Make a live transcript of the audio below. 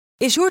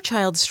Is your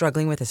child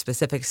struggling with a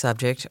specific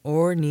subject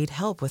or need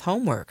help with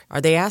homework?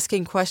 Are they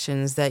asking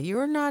questions that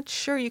you're not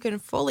sure you can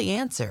fully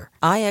answer?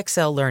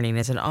 IXL Learning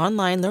is an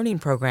online learning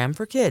program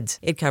for kids.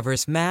 It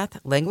covers math,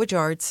 language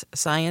arts,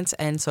 science,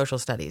 and social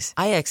studies.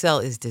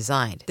 IXL is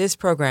designed. This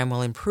program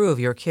will improve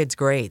your kids'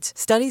 grades.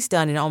 Studies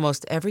done in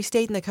almost every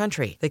state in the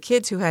country. The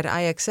kids who had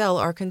IXL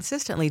are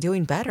consistently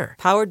doing better.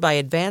 Powered by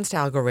advanced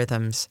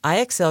algorithms,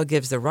 IXL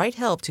gives the right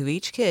help to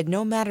each kid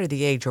no matter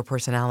the age or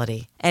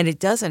personality. And it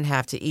doesn't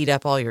have to eat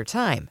up all your time.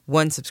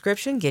 One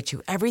subscription gets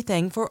you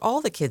everything for all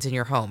the kids in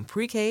your home,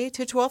 pre-K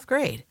to 12th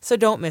grade. So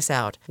don't miss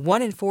out.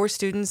 1 in 4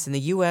 students in the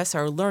U.S.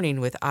 are learning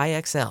with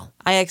IXL.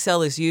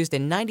 IXL is used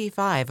in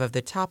 95 of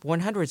the top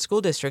 100 school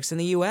districts in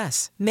the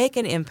U.S. Make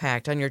an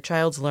impact on your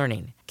child's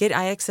learning. Get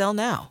IXL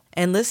now.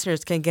 And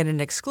listeners can get an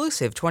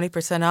exclusive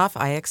 20% off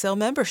IXL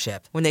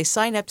membership when they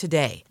sign up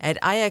today at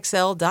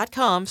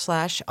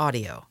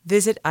IXL.com/audio.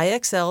 Visit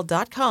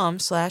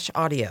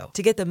IXL.com/audio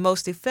to get the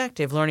most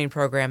effective learning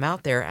program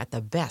out there at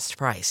the best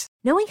price.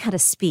 Knowing how to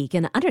speak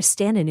and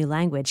understand a new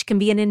language can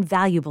be an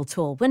invaluable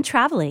tool when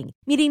traveling,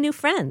 meeting new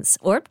friends,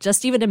 or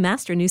just even to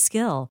master a new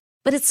skill.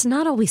 But it's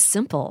not always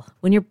simple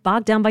when you're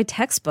bogged down by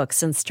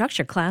textbooks and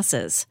structured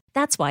classes.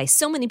 That's why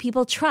so many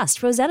people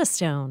trust Rosetta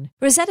Stone.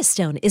 Rosetta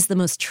Stone is the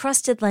most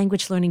trusted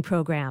language learning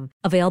program,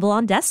 available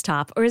on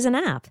desktop or as an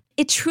app.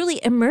 It truly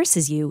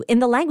immerses you in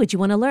the language you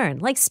want to learn,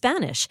 like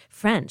Spanish,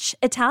 French,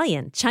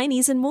 Italian,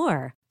 Chinese, and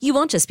more. You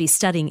won't just be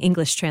studying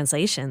English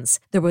translations.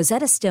 The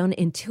Rosetta Stone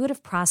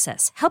intuitive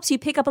process helps you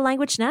pick up a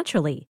language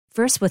naturally,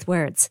 first with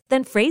words,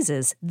 then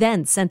phrases,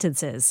 then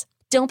sentences.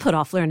 Don't put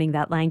off learning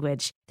that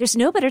language. There's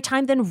no better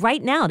time than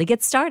right now to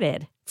get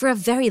started. For a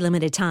very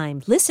limited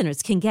time,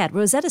 listeners can get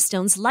Rosetta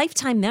Stone's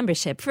lifetime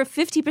membership for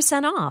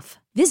 50% off.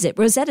 Visit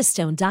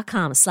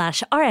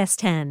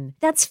rosettastone.com/rs10.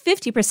 That's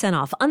 50%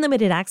 off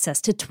unlimited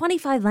access to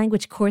 25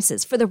 language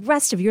courses for the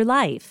rest of your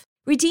life.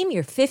 Redeem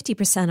your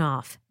 50%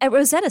 off at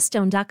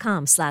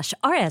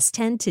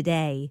rosettastone.com/rs10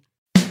 today.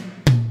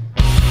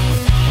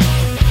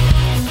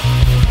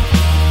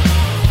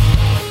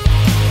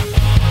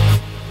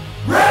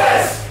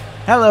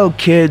 Hello,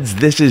 kids.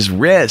 This is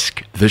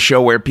Risk, the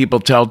show where people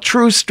tell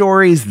true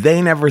stories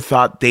they never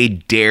thought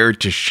they'd dare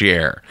to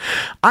share.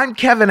 I'm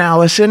Kevin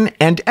Allison,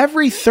 and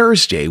every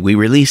Thursday we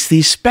release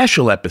these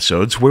special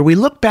episodes where we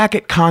look back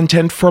at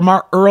content from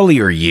our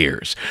earlier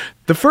years.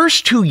 The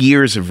first 2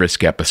 years of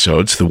Risk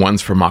episodes, the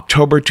ones from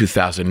October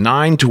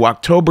 2009 to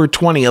October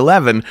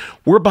 2011,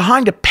 were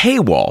behind a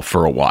paywall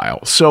for a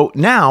while. So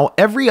now,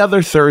 every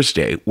other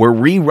Thursday, we're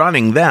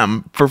rerunning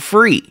them for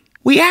free.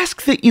 We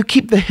ask that you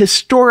keep the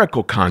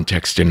historical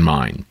context in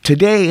mind.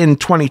 Today, in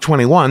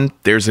 2021,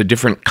 there's a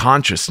different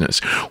consciousness.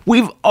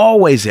 We've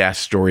always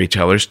asked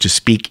storytellers to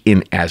speak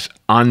in as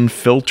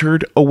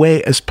unfiltered a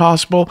way as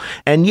possible,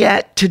 and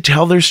yet to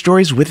tell their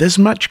stories with as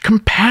much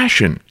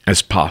compassion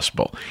as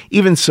possible.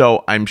 Even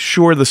so, I'm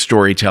sure the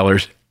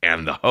storytellers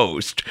and the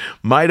host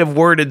might have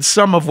worded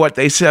some of what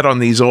they said on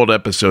these old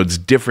episodes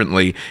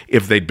differently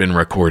if they'd been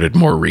recorded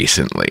more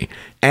recently.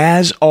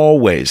 As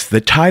always,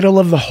 the title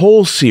of the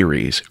whole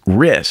series,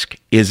 Risk,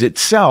 is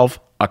itself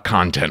a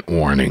content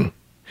warning.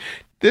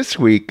 This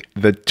week,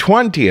 the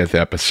 20th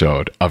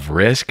episode of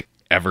Risk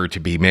ever to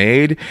be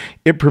made,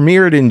 it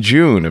premiered in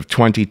June of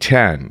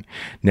 2010.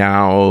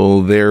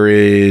 Now, there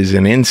is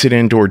an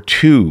incident or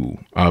two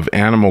of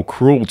animal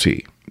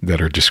cruelty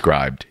that are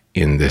described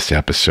in this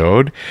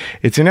episode.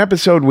 It's an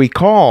episode we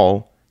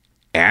call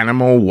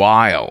Animal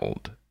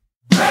Wild.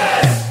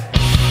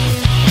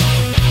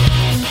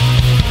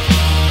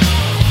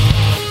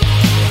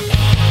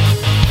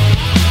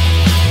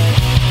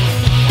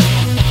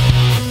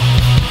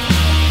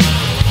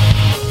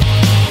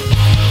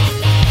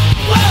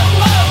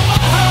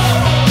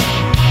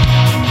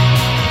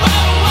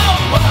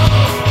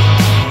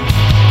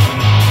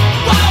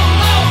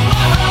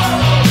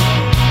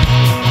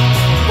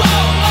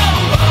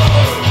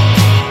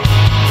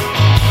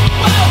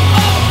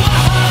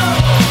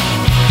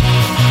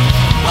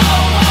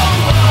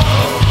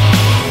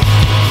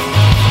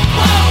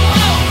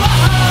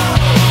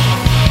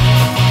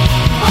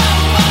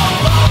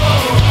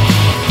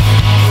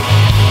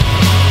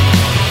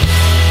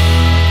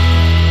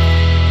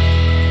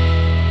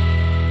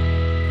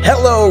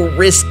 Hello,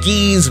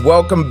 Riskies.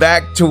 Welcome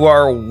back to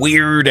our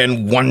weird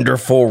and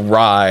wonderful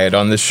ride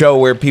on the show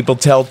where people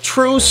tell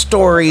true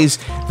stories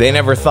they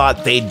never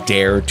thought they'd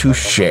dare to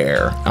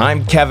share.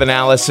 I'm Kevin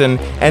Allison,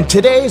 and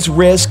today's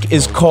Risk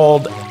is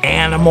called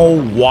Animal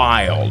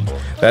Wild.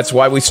 That's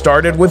why we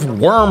started with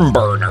Worm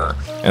Burner,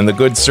 and the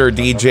good Sir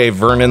DJ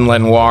Vernon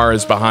Lenoir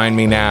is behind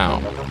me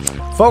now.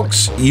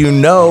 Folks, you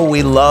know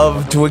we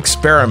love to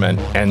experiment,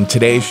 and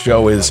today's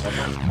show is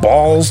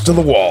balls to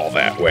the wall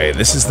that way.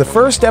 This is the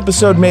first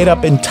episode made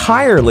up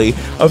entirely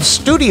of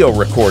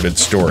studio-recorded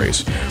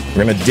stories.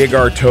 We're going to dig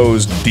our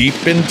toes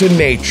deep into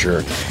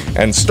nature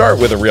and start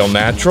with a real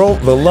natural,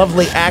 the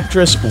lovely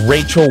actress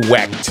Rachel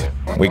Wecht.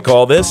 We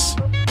call this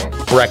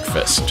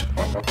Breakfast.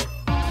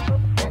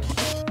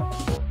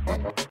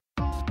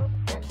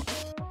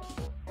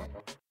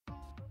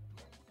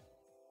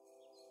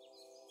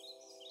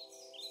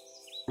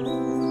 I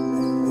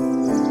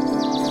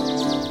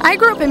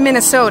grew up in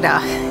Minnesota,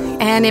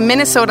 and in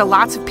Minnesota,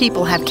 lots of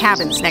people have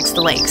cabins next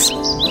to lakes.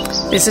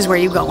 This is where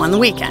you go on the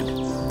weekend,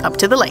 up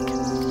to the lake.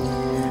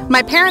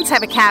 My parents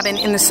have a cabin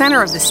in the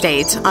center of the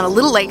state on a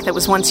little lake that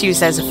was once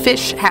used as a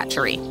fish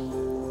hatchery.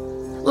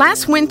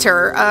 Last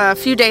winter, a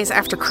few days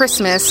after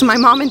Christmas, my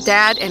mom and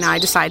dad and I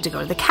decided to go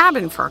to the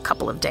cabin for a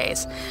couple of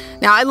days.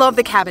 Now, I love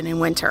the cabin in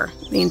winter.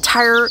 The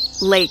entire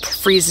lake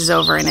freezes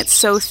over, and it's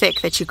so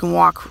thick that you can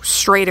walk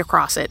straight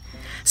across it.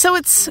 So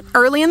it's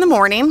early in the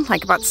morning,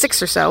 like about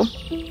 6 or so,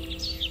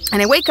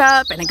 and I wake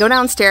up and I go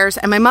downstairs,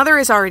 and my mother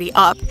is already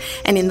up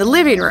and in the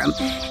living room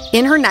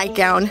in her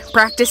nightgown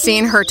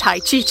practicing her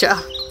Tai Chi.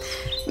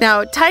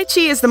 Now, Tai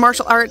Chi is the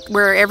martial art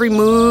where every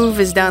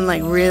move is done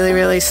like really,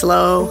 really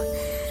slow.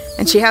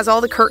 And she has all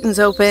the curtains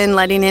open,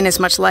 letting in as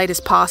much light as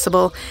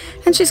possible.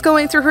 And she's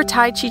going through her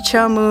Tai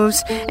Chi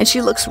moves, and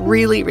she looks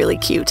really, really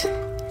cute.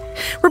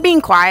 We're being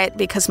quiet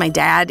because my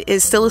dad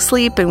is still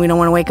asleep and we don't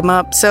want to wake him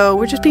up. So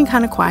we're just being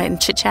kind of quiet and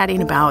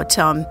chit-chatting about,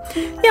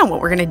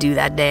 what we're going to do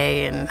that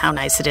day and how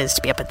nice it is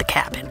to be up at the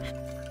cabin.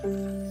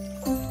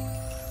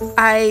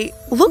 I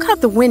look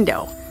out the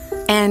window,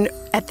 and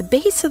at the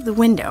base of the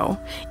window,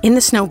 in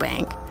the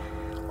snowbank,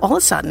 all of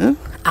a sudden,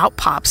 out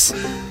pops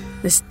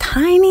this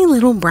tiny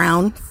little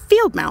brown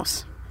field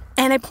mouse.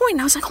 And I point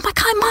and I was like, oh my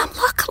God, Mom,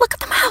 look at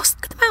the mouse,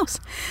 look at the mouse.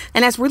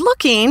 And as we're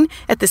looking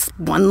at this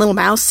one little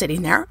mouse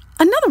sitting there,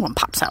 another one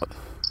pops out.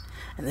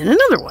 And then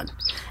another one.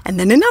 And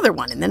then another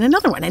one. And then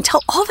another one.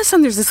 Until all of a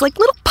sudden there's this like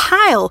little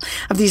pile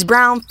of these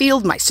brown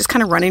field mice just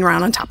kind of running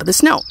around on top of the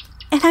snow.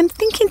 And I'm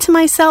thinking to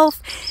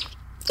myself,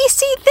 you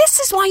see, this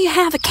is why you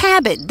have a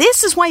cabin.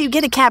 This is why you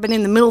get a cabin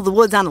in the middle of the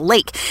woods on a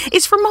lake.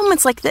 It's for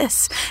moments like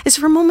this. It's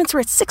for moments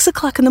where it's 6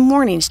 o'clock in the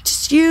morning. It's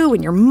just you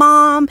and your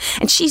mom,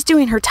 and she's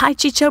doing her Tai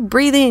Chi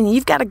breathing, and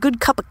you've got a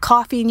good cup of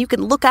coffee, and you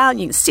can look out and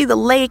you can see the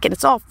lake, and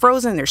it's all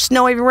frozen, and there's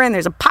snow everywhere, and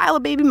there's a pile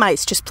of baby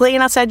mice just playing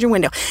outside your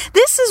window.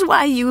 This is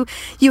why you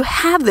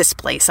have this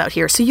place out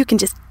here, so you can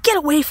just get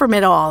away from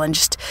it all and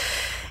just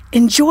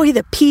enjoy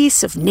the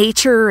peace of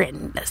nature,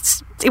 and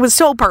it was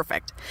so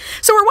perfect.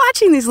 So we're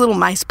watching these little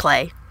mice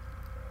play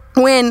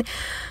when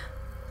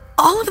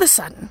all of a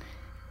sudden,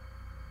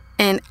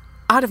 and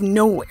out of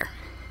nowhere,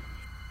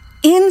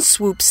 in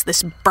swoops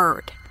this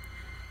bird.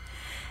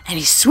 And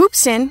he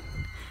swoops in,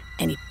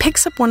 and he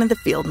picks up one of the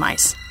field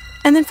mice,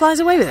 and then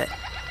flies away with it.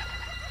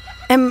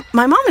 And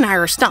my mom and I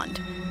are stunned.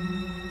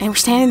 And we're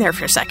standing there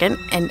for a second,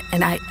 and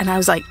I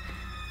was like,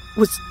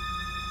 was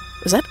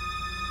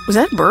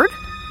that a bird?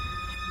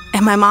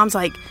 And my mom's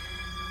like,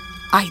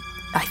 I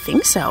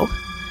think so.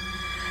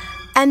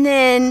 And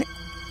then,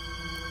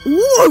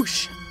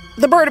 whoosh,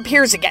 the bird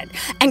appears again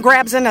and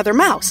grabs another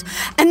mouse.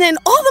 And then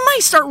all the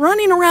mice start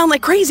running around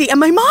like crazy, and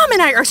my mom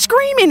and I are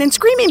screaming and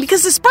screaming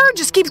because this bird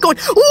just keeps going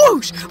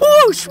whoosh,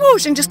 whoosh,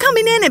 whoosh, and just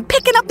coming in and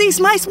picking up these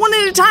mice one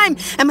at a time.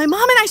 And my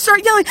mom and I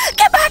start yelling,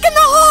 get back in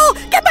the hole,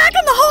 get back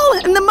in the hole.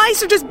 And the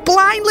mice are just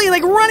blindly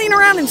like running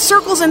around in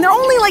circles, and they're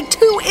only like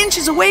 2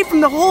 inches away from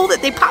the hole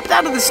that they popped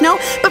out of the snow.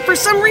 But for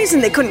some reason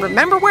they couldn't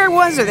remember where it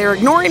was, or they were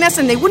ignoring us,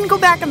 and they wouldn't go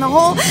back in the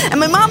hole. And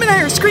my mom and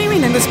I are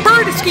screaming, and this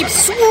bird just keeps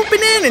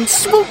swooping in and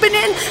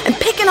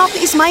picking off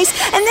these mice.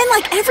 And then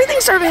like everything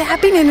started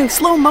happening in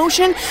slow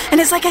motion, and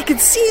it's like I could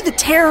see the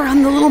terror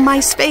on the little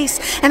mice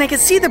face, and I could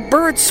see the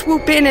bird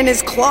swoop in and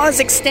his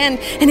claws extend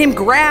and him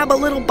grab a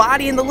little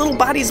body, and the little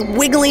body's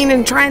wiggling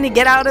and trying to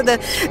get out of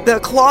the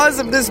claws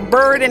of this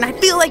bird. And I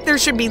feel like there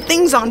should be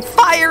things on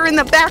fire in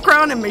the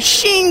background and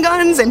machine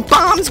guns and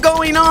bombs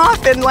going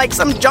off and like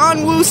some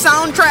John Woo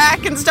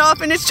soundtrack and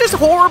stuff, and it's just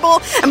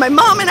horrible. And my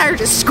mom and I are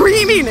just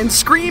screaming and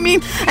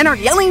our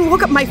yelling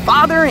woke up my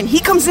father, and he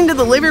comes into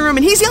the living room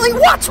and he's yelling,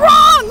 what's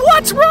wrong?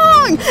 What's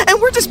wrong?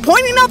 And we're just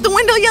pointing out the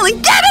window yelling,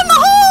 get in the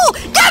hole!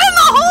 Get in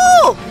the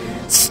hole!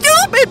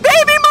 Stupid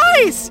baby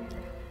mice!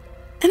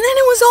 And then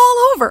it was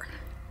all over.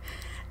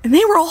 And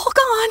they were all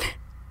gone.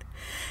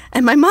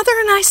 And my mother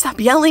and I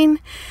stopped yelling,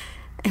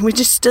 and we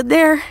just stood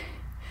there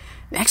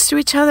next to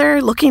each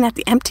other looking at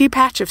the empty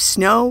patch of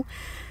snow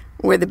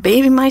where the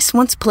baby mice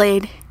once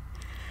played.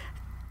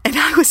 And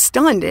I was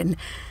stunned, and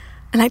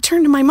I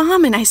turned to my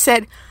mom and I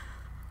said,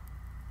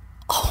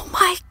 oh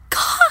my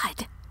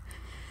God.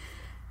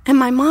 And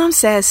my mom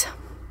says,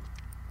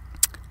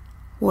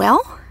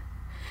 well,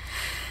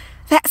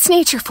 that's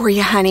nature for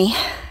you, honey.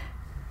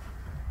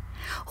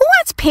 Who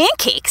wants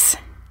pancakes?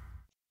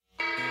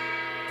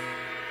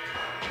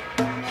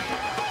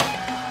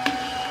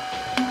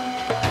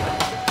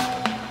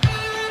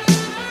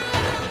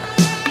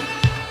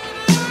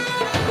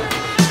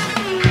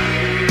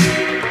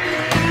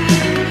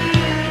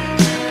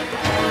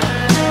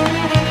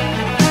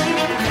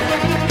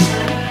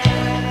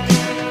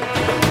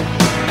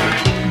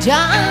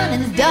 John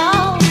and his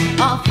dog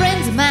are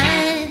friends of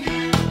mine.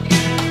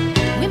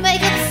 We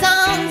make up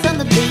songs on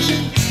the beach.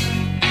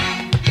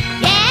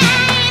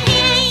 Yeah, and he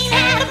ain't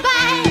had a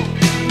bite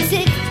in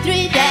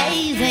 63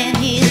 days, and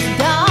his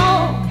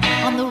dog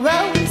on the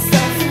road is so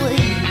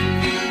sweet.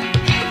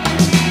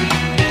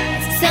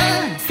 As the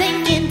sun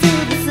sinking to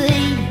the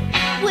sea,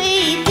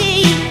 we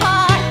keep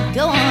on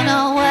going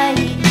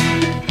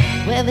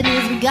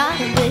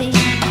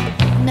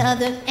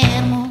another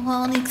animal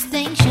on the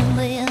extinction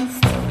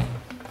list.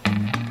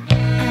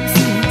 I'm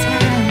seeing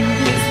time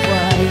this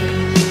way.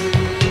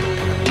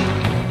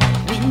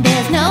 When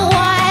there's no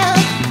wild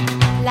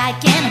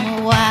like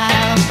animal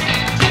wild,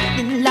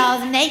 then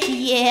laws of nature,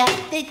 yeah,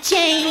 they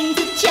change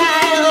the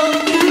child.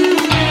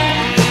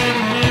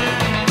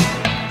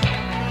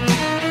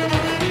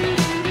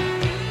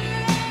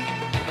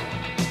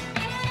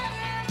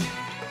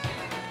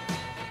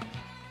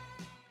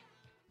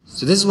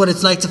 So this is what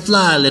it's like to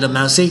fly, little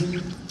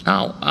mousey.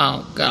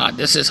 Oh, God,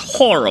 this is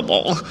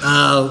horrible.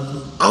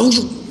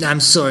 I'm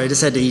sorry, I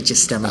just had to eat your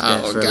stomach there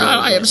Oh, for a God,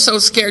 little I bit. am so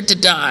scared to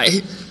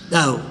die.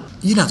 No,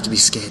 you don't have to be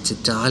scared to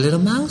die, little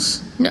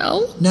mouse.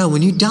 No? No,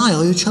 when you die,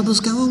 all your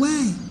troubles go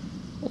away.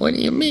 What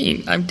do you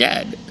mean? I'm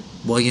dead.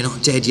 Well, you're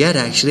not dead yet,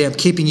 actually. I'm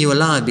keeping you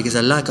alive because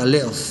I like a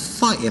little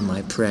fight in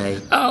my prey.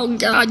 Oh,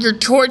 God, you're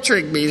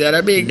torturing me then.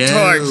 I'm being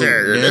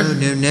tortured.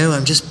 No.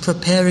 I'm just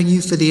preparing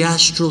you for the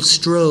astral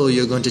stroll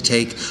you're going to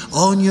take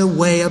on your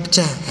way up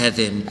to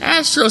heaven.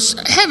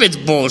 Heaven's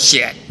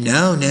bullshit.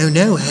 No.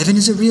 Heaven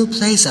is a real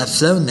place. I've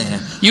flown there.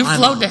 You've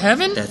flown to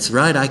heaven? That's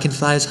right. I can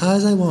fly as high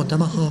as I want.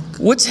 I'm a hawk.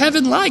 What's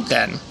heaven like,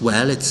 then?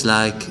 Well, it's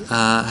like,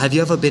 have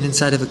you ever been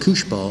inside of a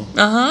koosh ball?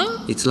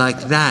 Uh-huh. It's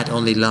like that,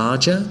 only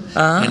larger.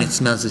 And it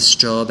smells of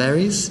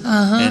strawberries.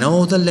 And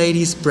all the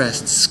ladies'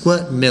 breasts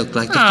squirt milk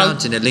like the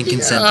fountain at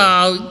Lincoln Center.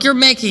 Oh, you're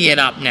making it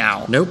up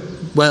now. Nope.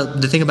 Well,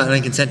 the thing about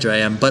Lincoln Center I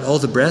am, but all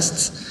the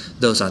breasts,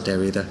 those aren't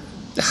there either.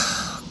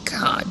 Oh,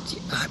 God,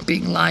 I'm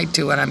being lied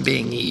to and I'm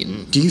being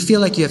eaten. Do you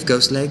feel like you have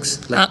ghost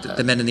legs? Like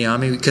the men in the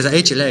army? Because I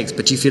ate your legs,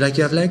 but do you feel like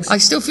you have legs? I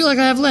still feel like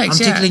I have legs,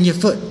 I'm tickling your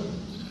foot.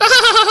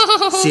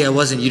 See, I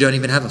wasn't. You don't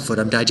even have a foot.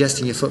 I'm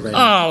digesting your foot right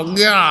now. Oh,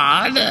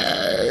 God.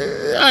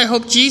 I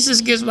hope Jesus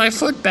gives my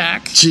foot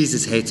back.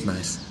 Jesus hates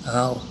mice.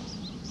 Oh.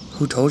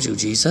 Who told you,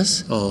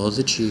 Jesus? All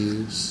the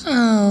Jews.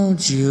 Oh,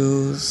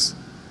 Jews.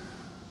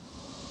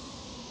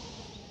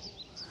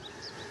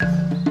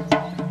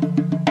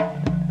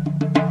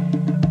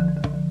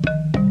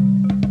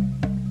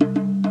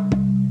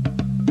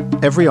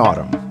 Every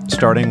autumn,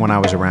 starting when I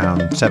was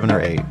around 7 or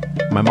 8,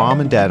 my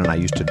mom and dad and I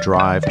used to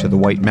drive to the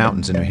White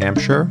Mountains in New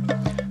Hampshire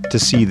to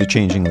see the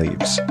changing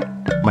leaves.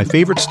 My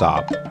favorite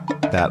stop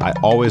that I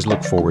always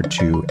look forward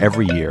to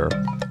every year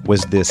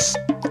was this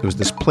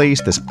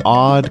place, this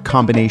odd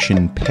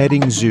combination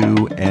petting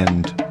zoo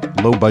and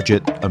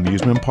low-budget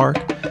amusement park,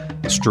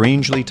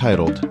 strangely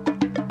titled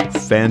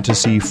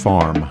Fantasy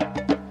Farm.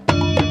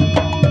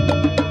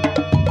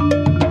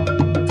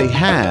 They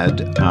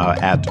had,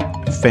 at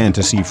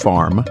Fantasy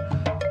Farm,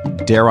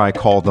 dare I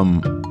call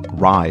them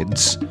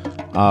rides,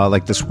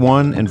 like this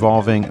one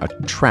involving a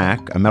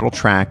metal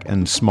track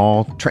and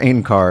small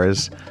train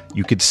cars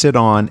you could sit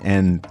on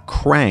and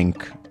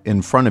crank in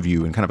front of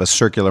you in kind of a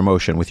circular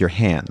motion with your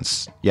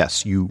hands.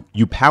 Yes, you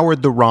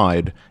powered the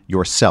ride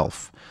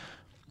yourself.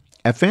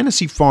 At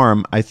Fantasy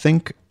Farm, I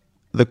think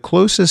the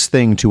closest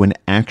thing to an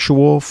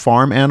actual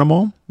farm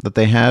animal that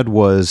they had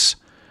was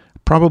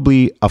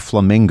probably a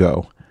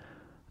flamingo.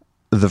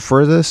 The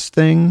furthest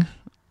thing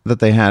that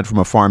they had from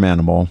a farm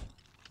animal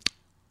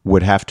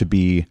would have to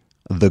be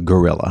the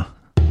gorilla.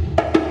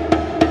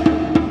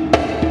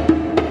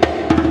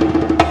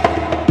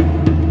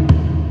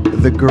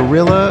 The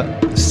gorilla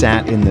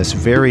sat in this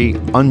very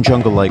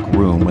unjungle-like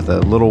room with a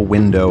little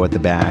window at the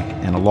back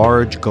and a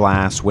large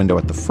glass window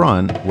at the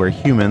front where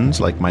humans,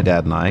 like my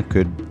dad and I,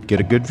 could get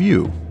a good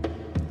view.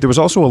 There was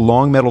also a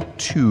long metal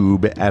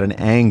tube at an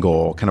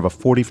angle, kind of a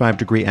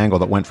 45-degree angle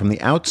that went from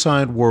the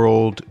outside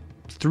world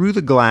through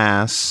the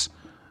glass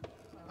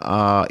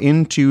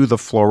into the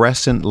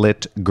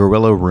fluorescent-lit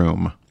gorilla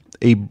room,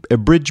 a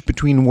bridge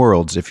between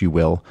worlds, if you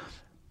will.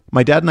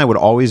 My dad and I would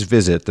always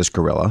visit this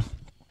gorilla.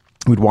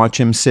 We'd watch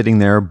him sitting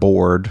there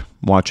bored,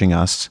 watching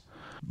us.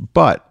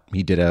 But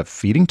he did have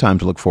feeding time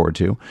to look forward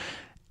to.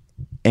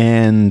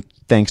 And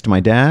thanks to my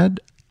dad,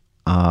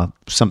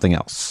 something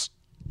else.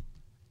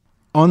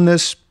 On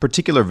this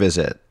particular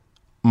visit,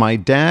 my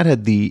dad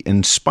had the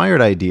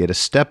inspired idea to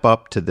step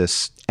up to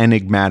this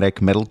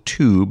enigmatic metal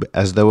tube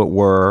as though it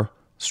were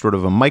sort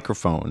of a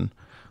microphone.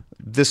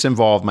 This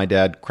involved my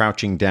dad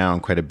crouching down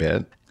quite a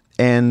bit.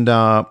 And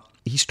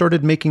he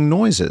started making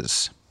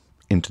noises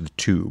into the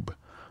tube.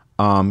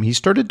 He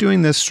started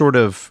doing this sort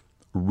of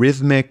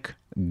rhythmic,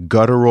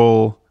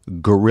 guttural,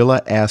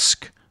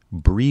 gorilla-esque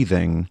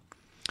breathing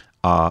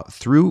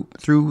through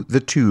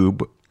the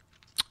tube.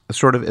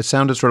 It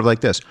sounded sort of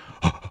like this.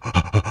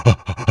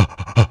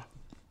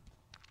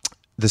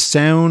 The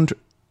sound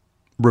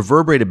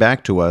reverberated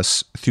back to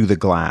us through the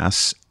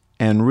glass,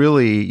 and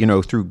really,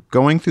 through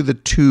going through the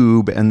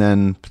tube and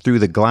then through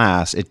the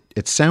glass,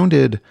 it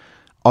sounded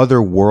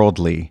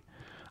otherworldly,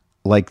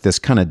 like this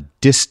kind of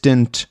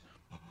distant,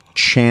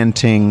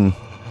 chanting,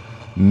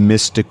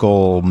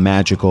 mystical,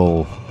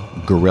 magical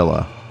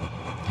gorilla.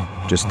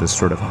 Just this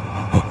sort of...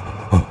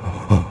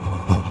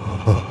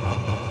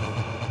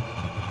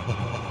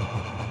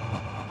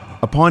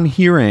 Upon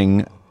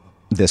hearing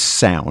this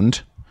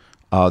sound,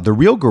 the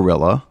real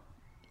gorilla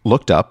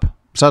looked up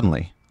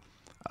suddenly,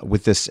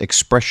 with this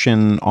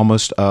expression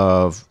almost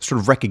of sort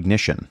of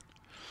recognition.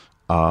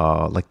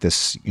 Like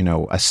this,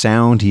 a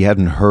sound he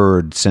hadn't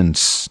heard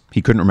since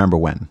he couldn't remember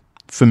when.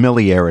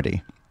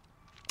 Familiarity.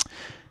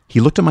 He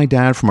looked at my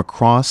dad from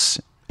across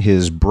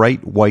his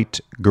bright white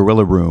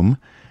gorilla room,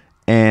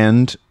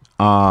 and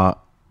I'm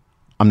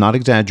not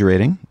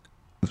exaggerating,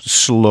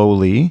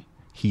 slowly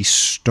he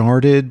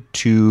started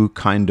to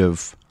kind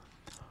of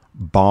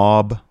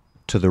bob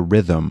to the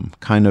rhythm.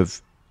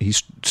 He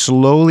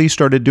slowly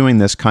started doing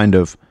this kind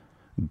of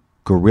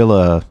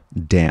gorilla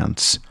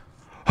dance.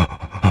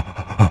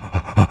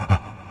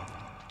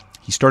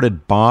 He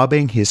started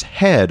bobbing his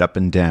head up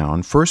and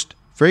down, first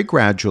very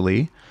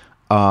gradually,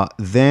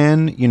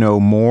 then,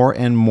 more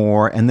and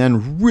more, and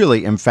then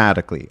really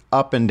emphatically,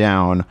 up and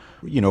down,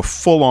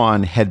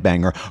 full-on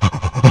headbanger,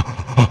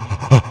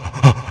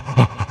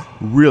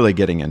 really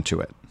getting into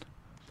it.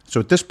 So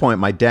at this point,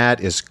 my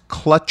dad is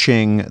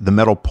clutching the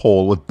metal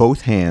pole with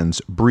both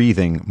hands,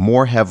 breathing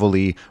more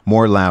heavily,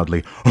 more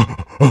loudly.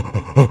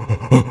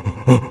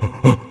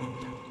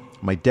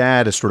 My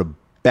dad is sort of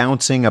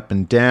bouncing up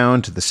and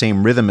down to the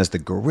same rhythm as the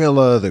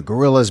gorilla. The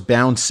gorilla's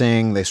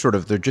bouncing.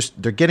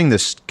 They're getting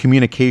this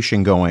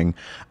communication going.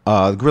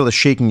 The gorilla's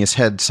shaking his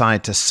head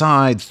side to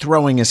side,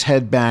 throwing his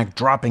head back,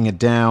 dropping it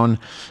down.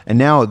 And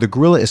now the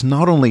gorilla is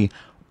not only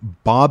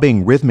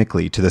bobbing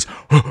rhythmically to this,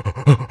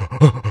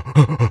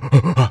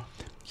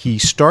 he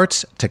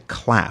starts to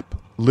clap,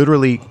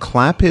 literally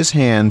clap his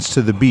hands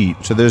to the beat.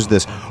 So there's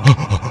this,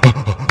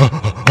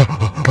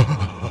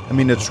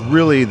 it's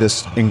really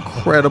this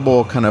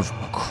incredible kind of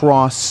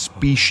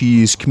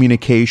cross-species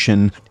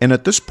communication. And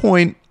at this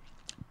point,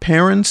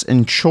 parents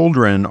and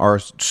children are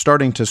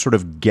starting to sort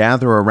of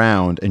gather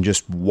around and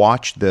just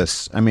watch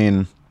this.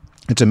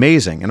 It's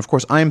amazing. And of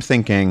course, I'm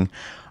thinking,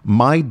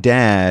 my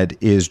dad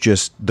is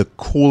just the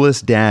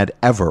coolest dad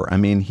ever.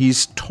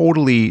 He's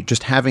totally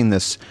just having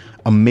this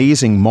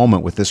amazing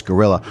moment with this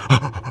gorilla.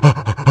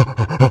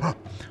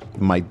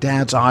 My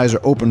dad's eyes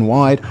are open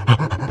wide.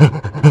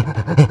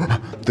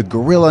 The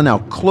gorilla now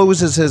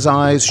closes his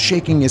eyes,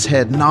 shaking his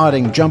head,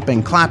 nodding,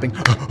 jumping, clapping.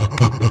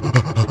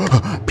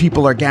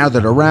 People are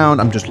gathered around.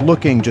 I'm just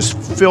looking, just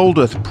filled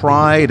with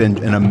pride and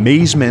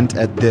amazement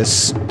at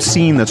this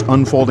scene that's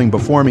unfolding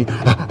before me.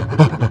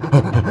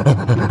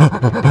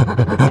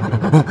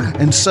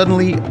 And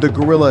suddenly the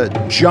gorilla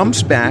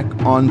jumps back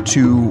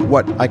onto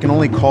what I can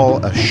only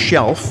call a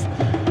shelf,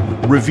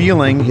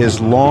 revealing his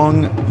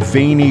long,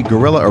 veiny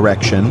gorilla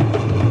erection,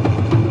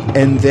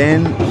 and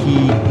then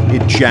he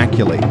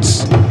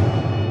ejaculates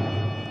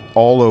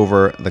all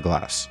over the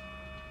glass.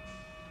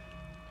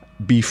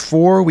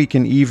 Before we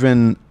can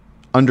even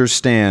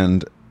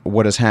understand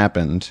what has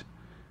happened,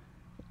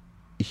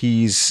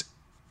 the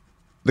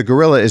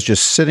gorilla is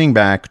just sitting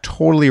back,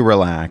 totally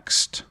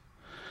relaxed,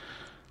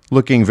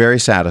 looking very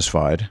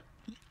satisfied.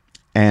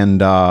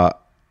 And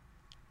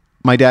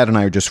my dad and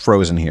I are just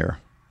frozen here.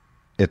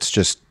 It's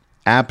just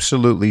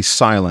absolutely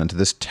silent,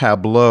 this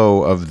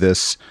tableau of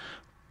this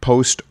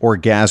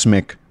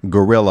post-orgasmic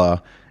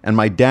gorilla. And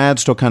my dad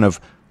still kind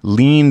of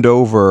leaned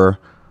over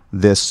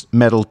this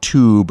metal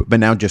tube, but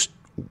now just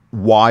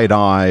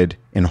wide-eyed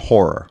in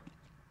horror.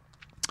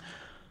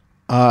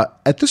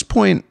 At this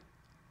point,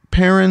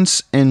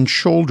 parents and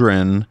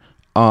children,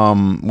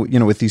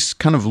 with these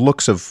kind of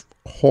looks of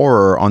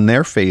horror on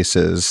their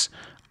faces,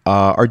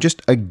 are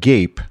just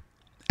agape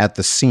at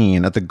the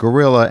scene, at the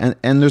gorilla.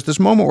 And there's this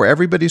moment where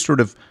everybody sort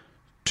of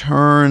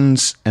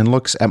turns and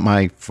looks at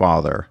my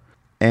father.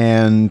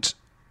 And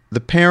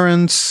the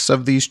parents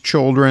of these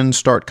children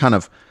start kind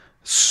of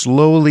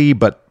slowly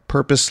but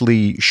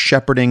purposely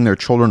shepherding their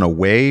children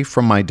away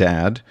from my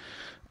dad,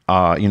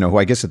 who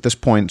I guess at this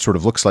point sort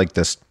of looks like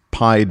this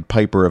Pied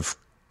Piper of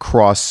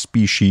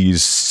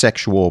cross-species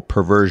sexual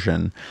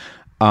perversion.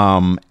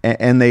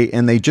 And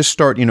they just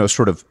start,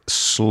 sort of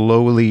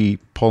slowly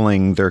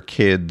pulling their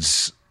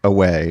kids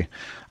away.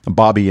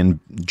 Bobby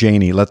and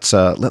Janie, let's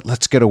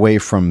get away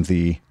from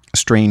the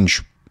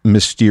strange,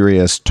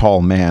 mysterious,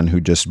 tall man who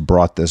just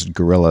brought this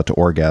gorilla to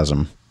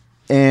orgasm.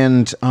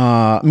 And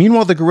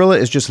meanwhile, the gorilla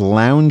is just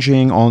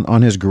lounging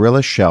on his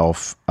gorilla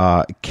shelf,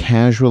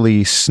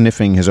 casually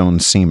sniffing his own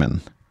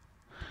semen.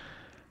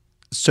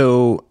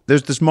 So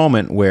there's this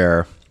moment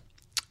where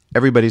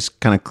everybody's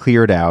kind of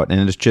cleared out,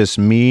 and it's just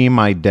me,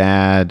 my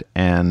dad,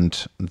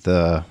 and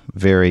the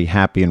very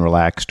happy and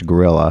relaxed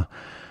gorilla.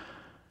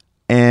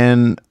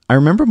 And I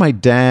remember my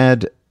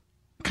dad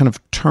kind of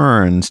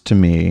turns to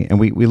me, and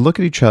we look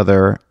at each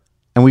other,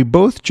 and we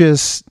both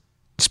just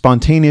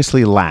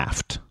spontaneously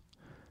laughed.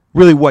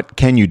 Really, what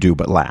can you do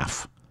but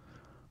laugh?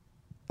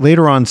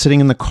 Later on, sitting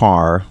in the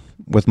car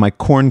with my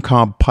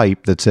corncob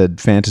pipe that said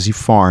Fantasy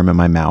Farm in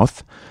my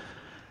mouth,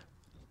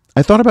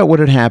 I thought about what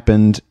had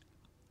happened,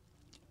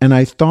 and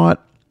I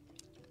thought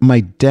my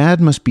dad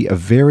must be a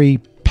very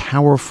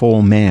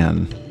powerful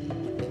man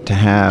to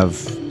have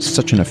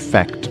such an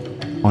effect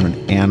on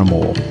an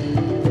animal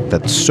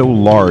that's so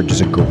large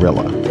as a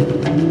gorilla.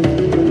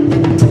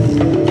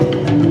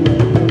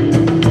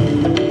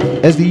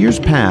 As the years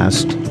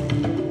passed,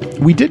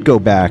 we did go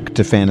back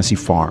to Fantasy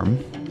Farm,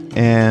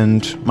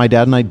 and my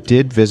dad and I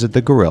did visit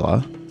the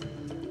gorilla,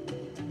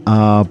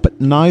 but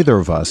neither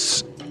of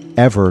us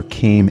ever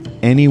came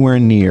anywhere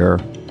near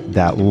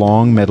that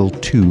long metal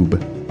tube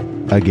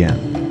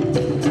again.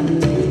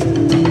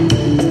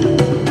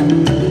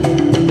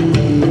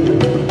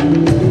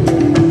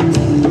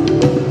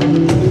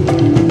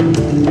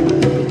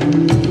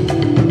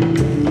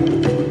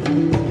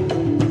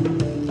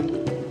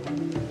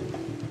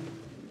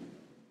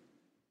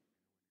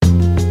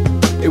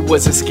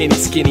 Was a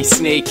skinny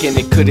snake, and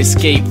it could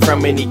escape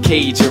from any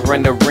cage or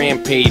run a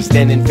rampage,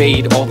 then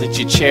invade all that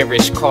you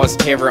cherish, cause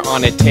terror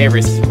on a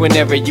terrace.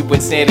 Whenever you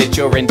ensnared it,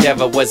 your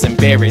endeavor was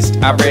embarrassed.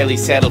 I rarely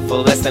settle for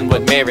less than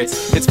what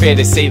merits. It's fair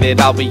to say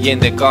that I'll be in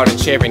the garden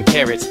sharing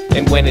carrots,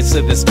 and when it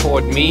slithers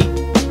toward me,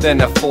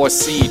 then I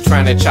foresee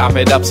trying to chop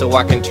it up so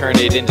I can turn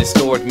it into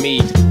stored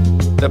meat.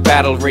 The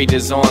battle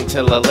rages on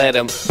till I let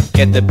him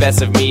get the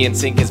best of me and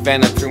sink his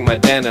venom through my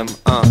denim.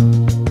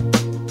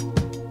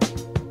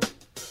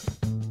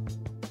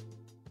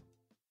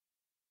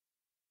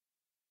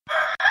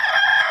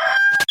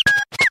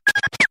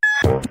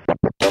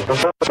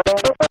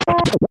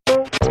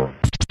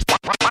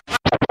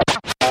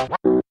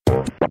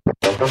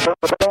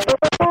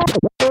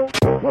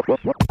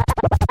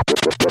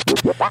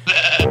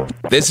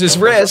 This is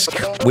Risk.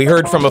 We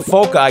heard from a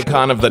folk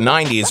icon of the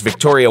 90s,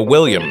 Victoria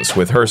Williams,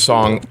 with her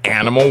song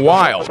Animal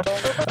Wild.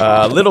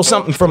 A little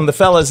something from the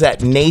fellas at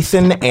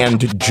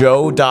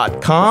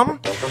nathanandjoe.com.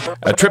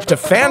 A trip to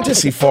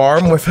Fantasy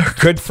Farm with our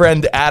good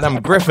friend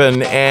Adam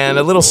Griffin, and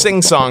a little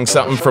sing-song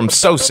something from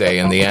Sose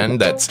in the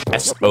end. That's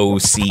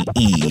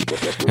S-O-C-E.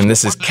 And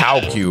this is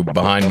Cowcube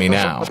behind me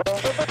now.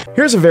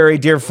 Here's a very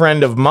dear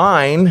friend of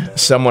mine,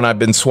 someone I've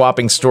been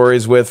swapping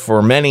stories with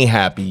for many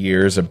happy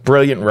years, a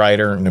brilliant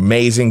writer, an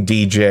amazing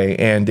DJ,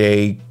 and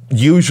a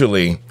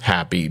usually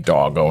happy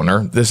dog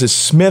owner. This is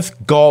Smith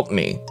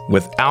Galtney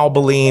with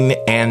Albaline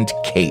and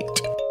Kate.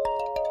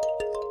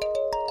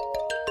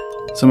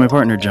 So my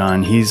partner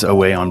John, he's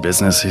away on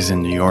business. He's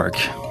in New York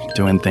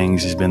doing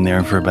things. He's been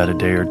there for about a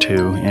day or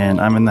two,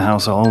 and I'm in the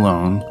house all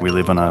alone. We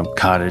live on a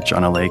cottage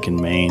on a lake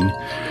in Maine.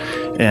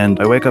 And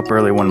I wake up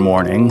early one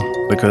morning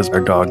because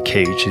our dog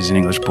Kate, she's an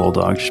English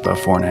bulldog, she's about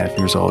 4.5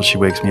 years old. She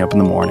wakes me up in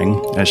the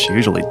morning, as she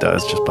usually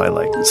does, just by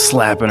like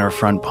slapping her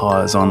front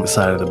paws on the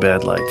side of the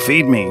bed, like,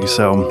 feed me.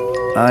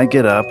 So I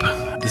get up.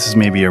 This is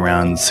maybe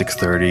around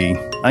 6:30.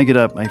 I get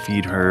up, I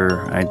feed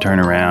her, I turn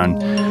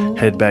around,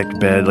 head back to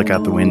bed, look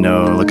out the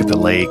window, look at the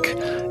lake,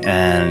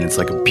 and it's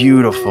like a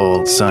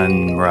beautiful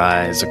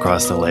sunrise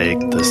across the lake.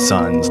 The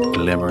sun's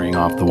glimmering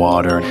off the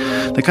water.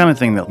 The kind of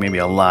thing that maybe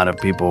a lot of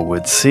people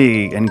would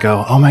see and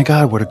go, oh my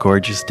God, what a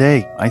gorgeous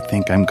day. I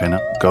think I'm gonna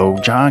go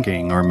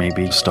jogging or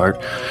maybe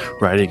start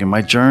writing in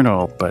my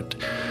journal. But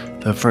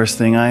the first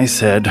thing I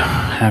said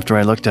after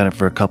I looked at it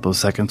for a couple of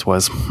seconds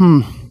was,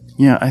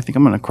 yeah, I think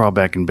I'm gonna crawl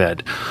back in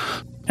bed.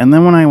 And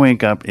then when I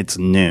wake up, it's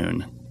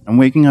noon. I'm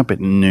waking up at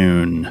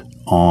noon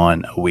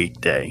on a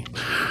weekday.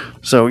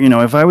 So,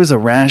 if I was a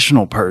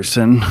rational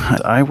person,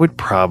 I would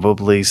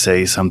probably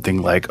say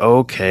something like,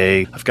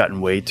 okay, I've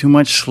gotten way too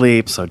much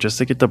sleep, so just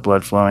to get the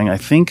blood flowing, I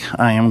think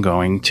I am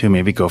going to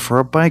maybe go for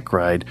a bike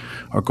ride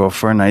or go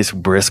for a nice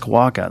brisk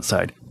walk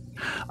outside.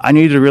 I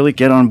need to really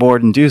get on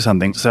board and do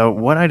something. So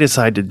what I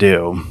decide to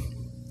do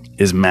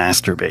is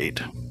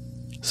masturbate.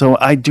 So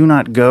I do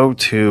not go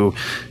to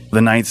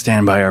the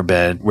nightstand by our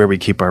bed where we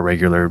keep our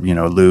regular,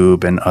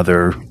 lube and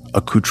other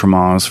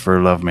accoutrements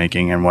for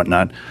lovemaking and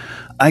whatnot.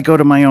 I go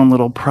to my own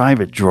little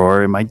private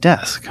drawer in my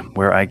desk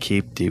where I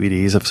keep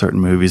DVDs of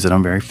certain movies that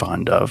I'm very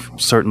fond of,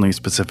 certainly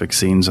specific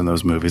scenes in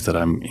those movies that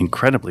I'm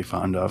incredibly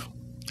fond of.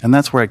 And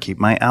that's where I keep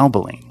my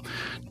Albaline.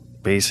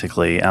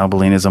 Basically,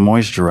 Albaline is a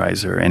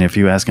moisturizer, and if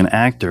you ask an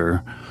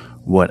actor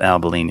what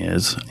Albaline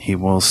is, he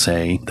will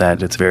say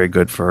that it's very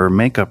good for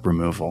makeup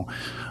removal.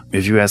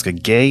 If you ask a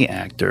gay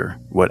actor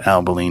what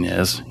Albaline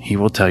is, he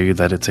will tell you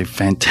that it's a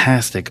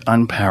fantastic,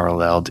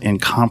 unparalleled,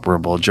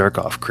 incomparable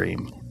jerk-off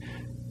cream.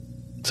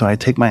 So I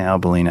take my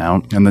Albaline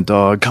out, and the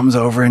dog comes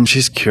over, and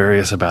she's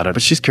curious about it.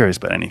 But she's curious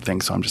about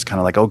anything, so I'm just kind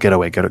of like, oh, get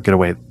away.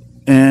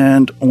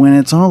 And when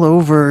it's all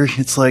over,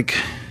 it's like,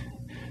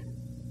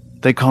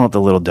 they call it the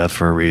little death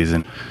for a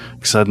reason.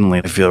 Suddenly,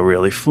 I feel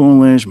really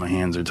foolish. My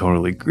hands are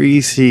totally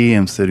greasy.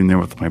 I'm sitting there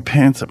with my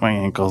pants at my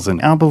ankles,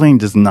 and Albaline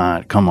does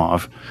not come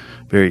off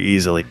very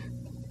easily.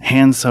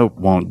 Hand soap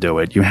won't do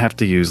it. You have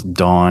to use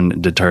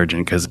Dawn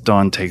detergent because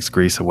Dawn takes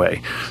grease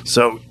away.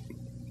 So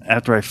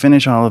after I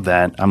finish all of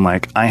that, I'm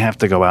like, I have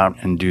to go out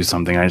and do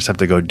something. I just have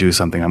to go do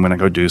something. I'm going to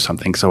go do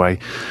something. So I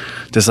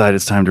decide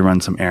it's time to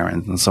run some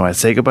errands. And so I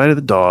say goodbye to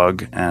the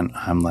dog, and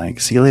I'm like,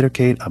 see you later,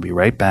 Kate. I'll be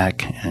right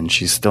back. And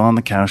she's still on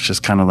the couch,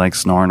 just kind of like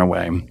snoring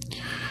away.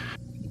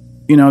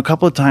 A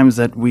couple of times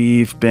that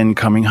we've been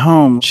coming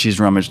home, she's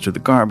rummaged through the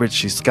garbage.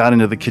 She's got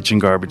into the kitchen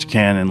garbage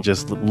can and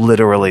just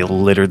literally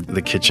littered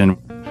the kitchen.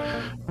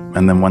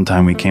 And then one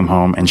time we came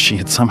home and she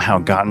had somehow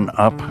gotten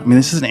up. I mean,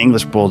 this is an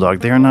English bulldog.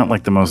 They are not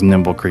like the most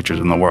nimble creatures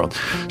in the world.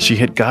 She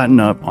had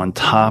gotten up on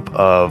top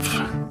of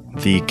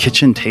the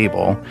kitchen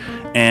table,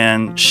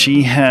 and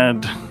she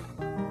had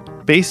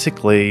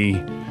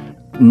basically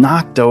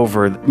knocked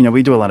over,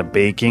 we do a lot of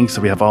baking,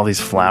 so we have all these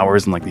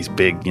flowers in like these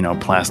big,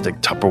 plastic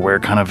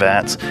Tupperware kind of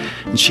vats.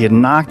 And she had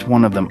knocked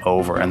one of them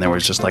over, and there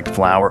was just like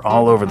flour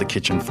all over the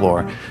kitchen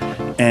floor.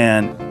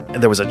 And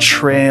there was a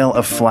trail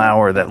of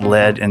flour that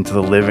led into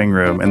the living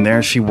room, and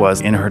there she was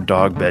in her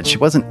dog bed. She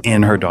wasn't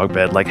in her dog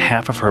bed, like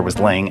half of her was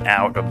laying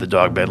out of the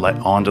dog bed, like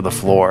onto the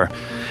floor,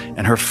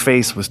 and her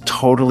face was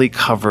totally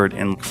covered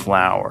in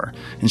flour.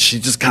 And she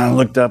just kind of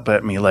looked up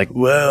at me like,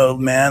 "Well,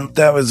 man,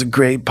 that was a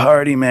great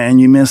party, man.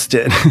 You missed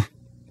it."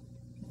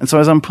 And so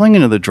as I'm pulling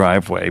into the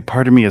driveway,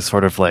 part of me is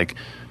sort of like,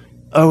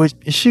 oh, is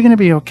she going to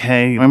be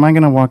okay? Am I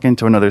going to walk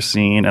into another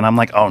scene? And I'm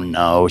like, oh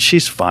no,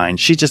 she's fine.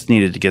 She just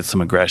needed to get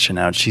some aggression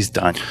out. She's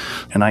done.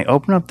 And I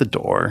open up the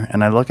door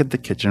and I look at the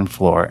kitchen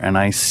floor and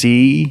I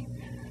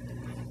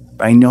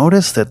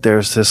notice that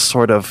there's this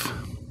sort of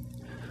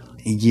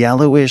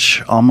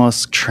yellowish,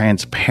 almost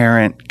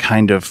transparent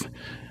kind of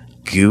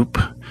goop,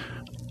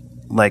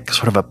 like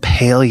sort of a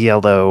pale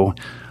yellow.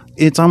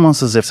 It's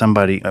almost as if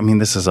somebody,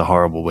 this is a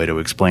horrible way to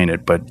explain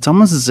it, but it's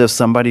almost as if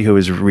somebody who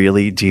is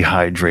really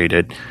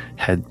dehydrated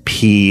had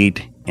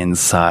peed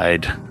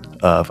inside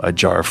of a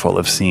jar full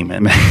of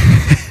semen.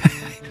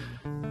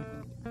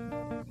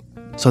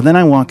 So then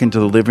I walk into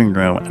the living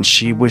room and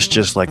she was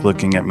just like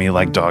looking at me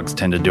like dogs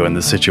tend to do in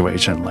this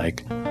situation,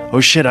 like,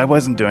 oh shit, I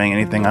wasn't doing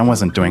anything.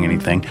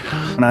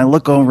 And I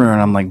look over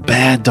and I'm like,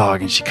 bad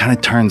dog. And she kind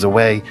of turns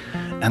away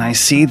and I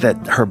see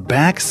that her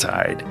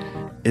backside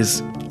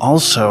is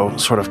also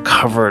sort of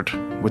covered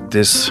with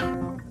this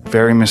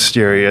very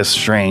mysterious,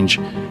 strange,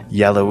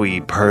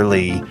 yellowy,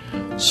 pearly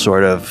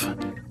sort of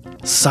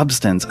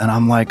substance. And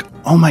I'm like,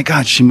 oh my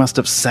God, she must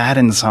have sat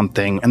in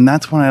something. And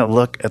that's when I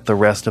look at the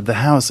rest of the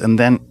house. And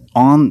then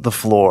on the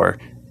floor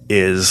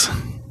is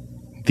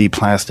the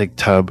plastic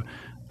tub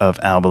of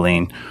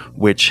Albolene,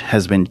 which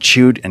has been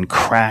chewed and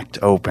cracked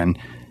open.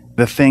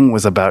 The thing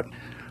was about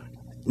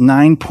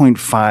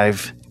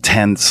 9.5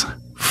 tenths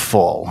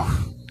full.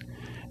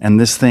 And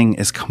this thing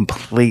is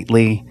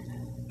completely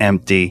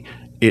empty.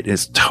 It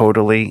is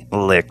totally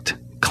licked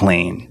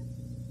clean.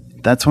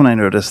 That's when I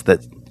noticed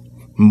that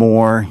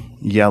more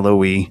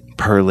yellowy,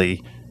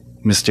 pearly,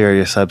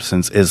 mysterious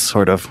substance is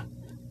sort of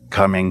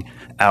coming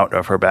out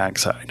of her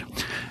backside.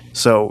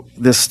 So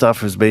this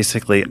stuff is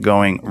basically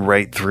going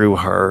right through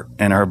her,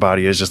 and her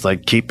body is just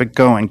like, keep it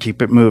going,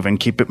 keep it moving,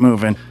 keep it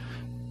moving.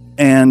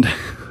 And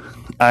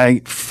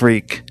I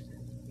freak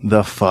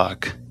the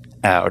fuck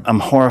out. I'm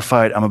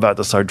horrified. I'm about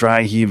to start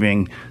dry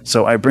heaving.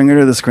 So I bring her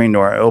to the screen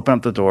door. I open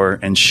up the door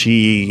and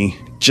she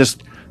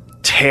just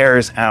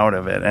tears out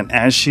of it. And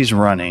as she's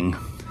running,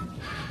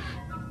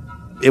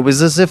 it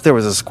was as if there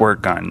was a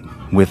squirt gun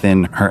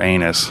within her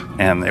anus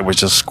and it was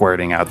just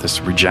squirting out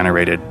this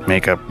regenerated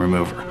makeup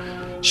remover.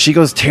 She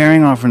goes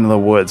tearing off into the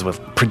woods with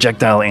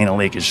projectile anal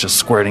leakage just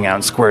squirting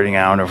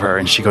out of her.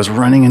 And she goes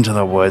running into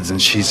the woods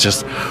and she's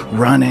just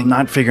running,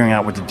 not figuring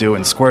out what to do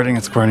and squirting.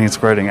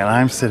 And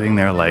I'm sitting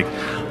there like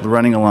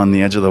running along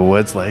the edge of the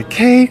woods like,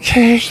 Kate,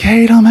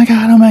 oh my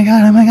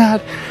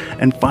God.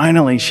 And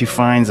finally she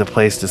finds a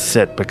place to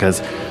sit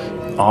because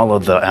all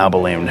of the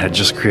Albolene had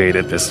just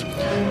created this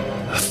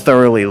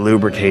thoroughly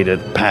lubricated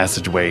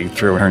passageway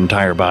through her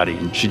entire body.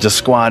 And she just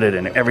squatted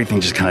and everything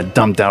just kind of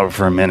dumped out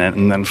for a minute.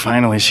 And then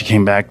finally she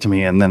came back to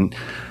me and then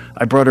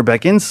I brought her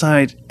back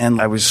inside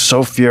and I was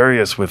so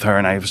furious with her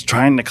and I was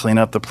trying to clean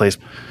up the place.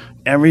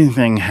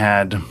 Everything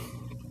had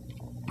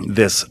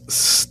this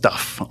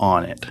stuff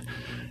on it.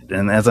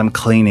 And as I'm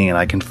cleaning it,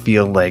 I can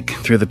feel like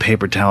through the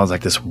paper towels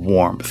like this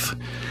warmth.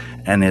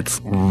 And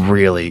it's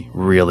really,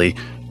 really,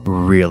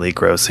 really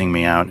grossing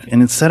me out.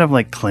 And instead of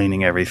like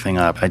cleaning everything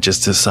up, I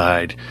just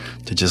decide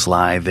to just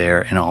lie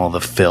there in all the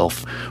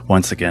filth,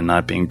 once again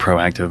not being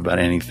proactive about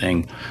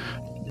anything.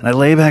 And I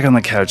lay back on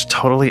the couch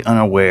totally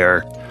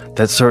unaware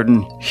that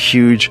certain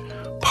huge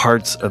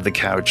parts of the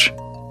couch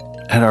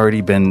had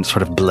already been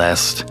sort of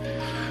blessed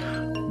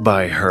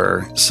by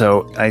her.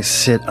 So I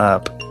sit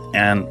up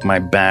and my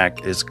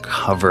back is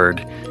covered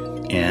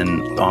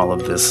in all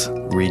of this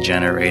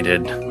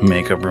regenerated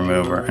makeup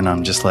remover. And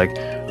I'm just like,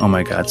 oh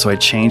my God. So I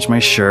change my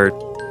shirt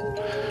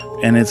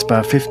and it's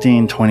about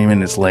 15, 20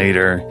 minutes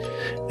later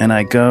and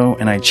I go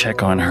and I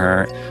check on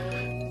her.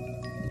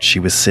 She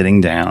was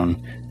sitting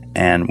down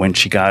and when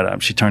she got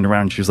up, she turned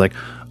around and she was like,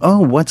 oh,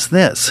 what's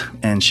this?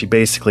 And she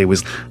basically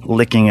was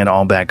licking it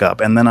all back up.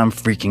 And then I'm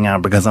freaking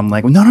out because I'm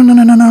like, no,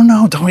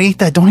 don't eat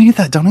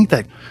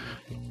that.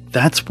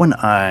 That's when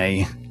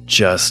I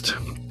just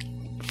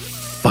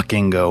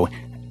fucking go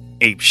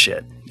ape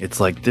shit. It's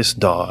like this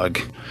dog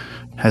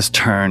has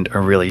turned a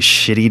really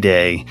shitty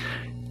day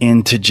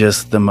into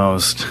just the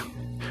most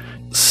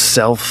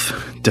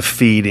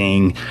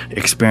self-defeating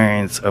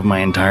experience of my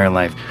entire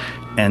life.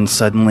 And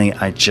suddenly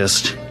I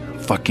just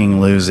fucking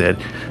lose it.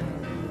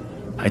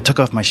 I took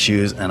off my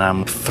shoes and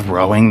I'm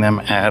throwing them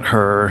at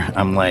her.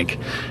 I'm like,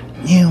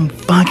 you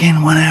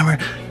fucking whatever.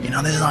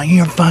 This is all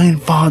your fucking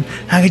fault.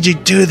 How could you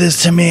do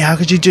this to me?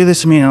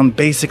 And I'm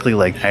basically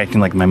like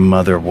acting like my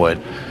mother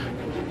would.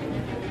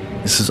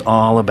 This is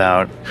all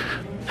about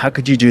How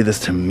could you do this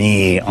to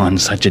me on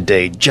such a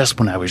day just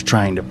when I was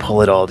trying to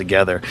pull it all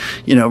together?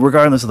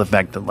 Regardless of the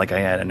fact that, I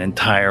had an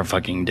entire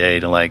fucking day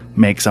to,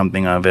 make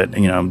something of it,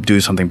 do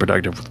something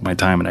productive with my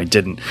time, and I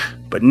didn't.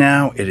 But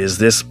now it is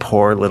this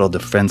poor little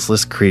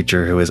defenseless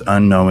creature who has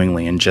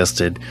unknowingly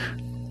ingested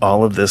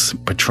all of this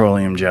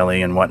petroleum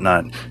jelly and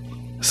whatnot.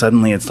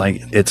 Suddenly it's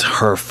like it's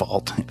her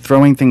fault.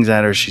 Throwing things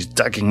at her, she's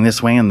ducking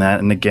this way and that,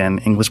 and again,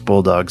 English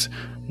bulldogs,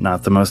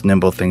 not the most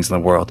nimble things in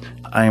the world.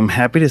 I am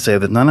happy to say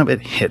that none of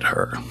it hit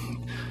her.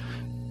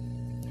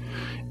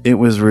 It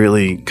was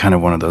really kind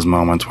of one of those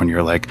moments when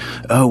you're like,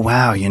 oh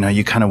wow,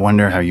 you kind of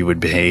wonder how you would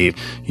behave,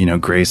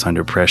 Grace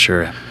under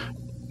pressure.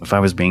 If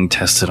I was being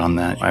tested on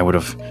that, I would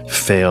have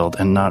failed,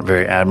 and not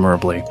very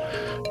admirably.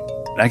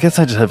 I guess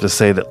I just have to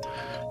say that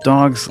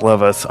dogs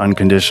love us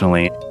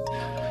unconditionally,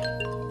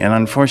 and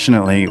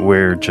unfortunately,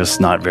 we're just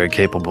not very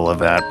capable of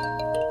that.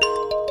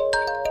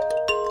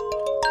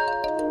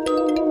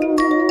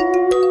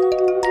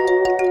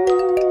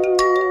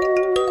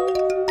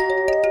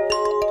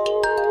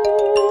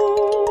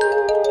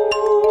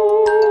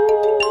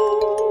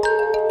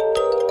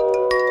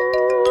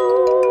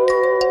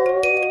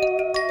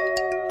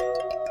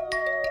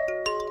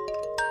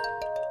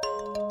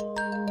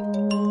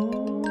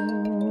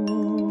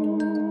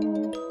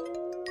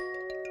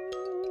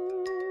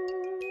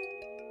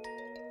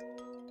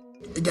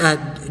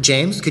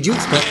 James, could you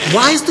explain?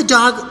 Why is the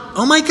dog...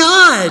 Oh, my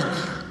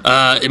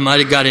God! It might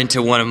have got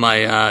into one of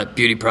my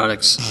beauty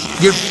products.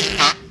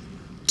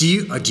 Do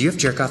you have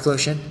jerk-off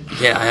lotion?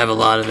 Yeah, I have a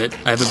lot of it.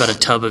 I have about a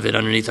tub of it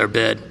underneath our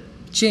bed.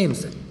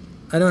 James,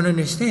 I don't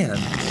understand.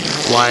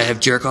 Why I have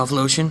jerk-off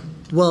lotion?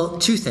 Well,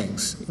 two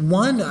things.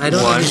 One, I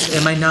don't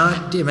understand.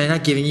 Am I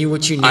not giving you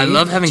what you need? I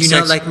love having sex. Do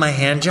you not like my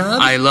hand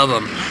job? I love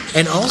them.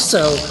 And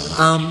also,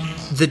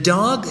 the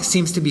dog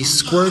seems to be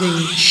squirting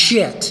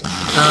shit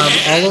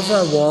all over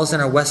our walls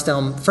and our West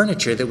Elm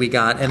furniture that we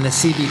got, and the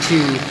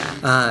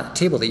CB2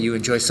 table that you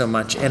enjoy so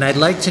much. And I'd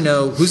like to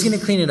know who's going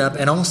to clean it up,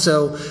 and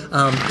also,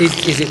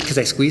 is it because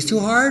I squeeze too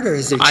hard, or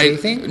is there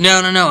chafing?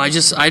 No.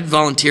 I'd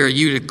volunteer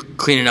you to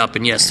clean it up,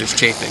 and yes, there's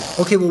chafing.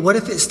 Okay, well, what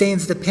if it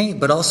stains the paint?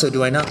 But also,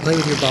 do I not play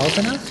with your balls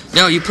enough?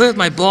 No, you play with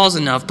my balls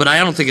enough, but I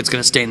don't think it's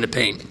going to stain the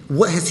paint.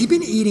 What, has he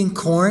been eating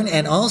corn?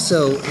 And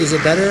also, is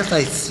it better if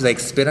I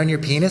spit on your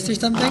penis or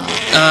something?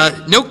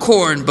 No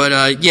corn,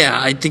 but yeah,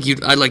 I'd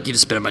like you to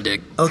spit on my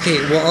dick. Okay,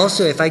 well,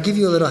 also, if I give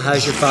you a little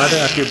 "how's your father"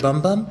 up your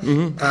bum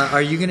bum,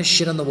 are you gonna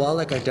shit on the wall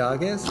like our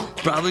dog is?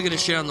 Probably gonna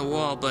shit on the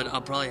wall, but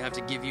I'll probably have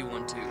to give you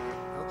one too.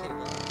 Okay,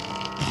 well.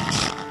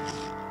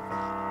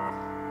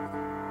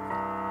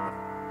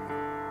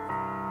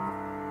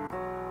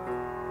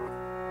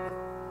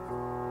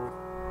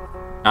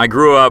 I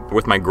grew up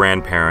with my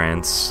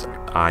grandparents.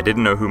 I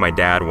didn't know who my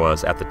dad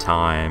was at the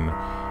time.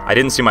 I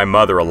didn't see my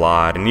mother a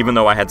lot, and even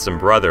though I had some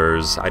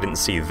brothers, I didn't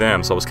see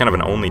them, so I was kind of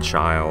an only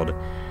child.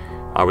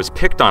 I was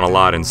picked on a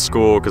lot in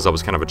school because I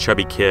was kind of a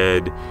chubby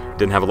kid,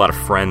 didn't have a lot of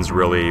friends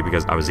really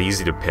because I was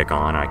easy to pick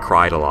on, I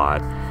cried a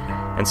lot.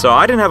 And so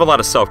I didn't have a lot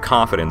of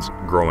self-confidence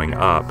growing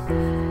up,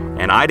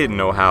 and I didn't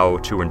know how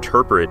to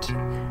interpret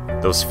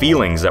those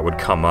feelings that would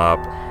come up.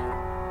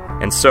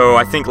 And so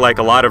I think like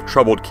a lot of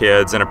troubled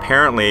kids, and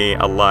apparently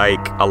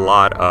like a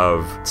lot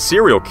of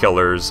serial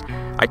killers,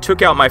 I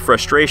took out my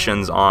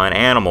frustrations on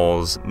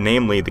animals,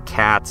 namely the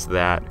cats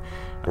that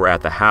were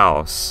at the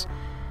house.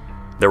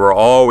 There were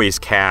always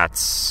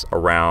cats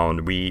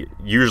around. We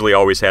usually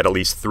always had at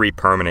least 3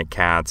 permanent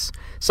cats.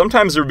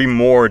 Sometimes there would be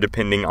more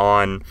depending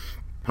on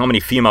how many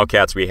female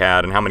cats we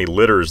had and how many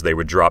litters they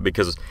would drop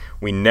because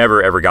we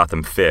never ever got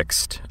them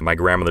fixed. My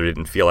grandmother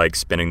didn't feel like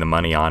spending the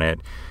money on it.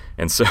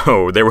 And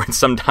so there would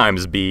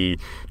sometimes be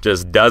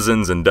just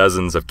dozens and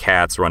dozens of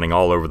cats running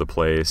all over the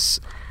place.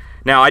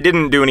 Now, I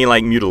didn't do any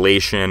like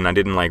mutilation. I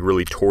didn't like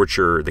really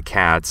torture the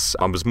cats.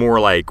 I was more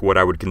like what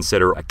I would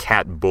consider a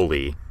cat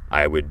bully.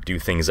 I would do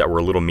things that were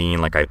a little mean,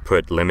 like I'd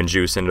put lemon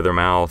juice into their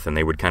mouth and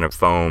they would kind of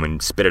foam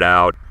and spit it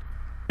out.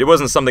 It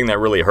wasn't something that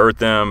really hurt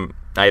them,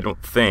 I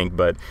don't think,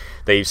 but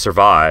they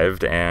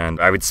survived, and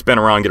I would spin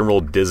around, get real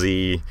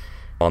dizzy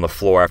on the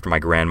floor after my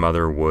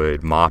grandmother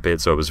would mop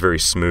it, so it was very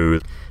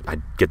smooth.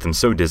 I'd get them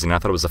so dizzy, and I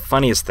thought it was the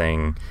funniest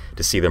thing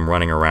to see them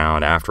running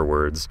around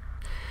afterwards.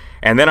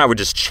 And then I would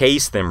just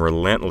chase them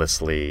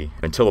relentlessly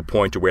until the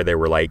point to where they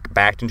were like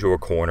backed into a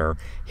corner,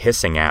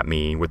 hissing at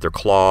me with their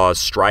claws,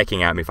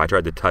 striking at me if I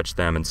tried to touch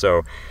them. And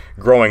so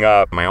growing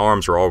up, my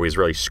arms were always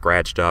really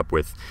scratched up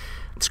with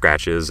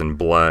scratches and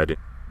blood.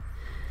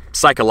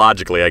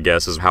 Psychologically, I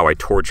guess, is how I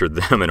tortured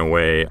them in a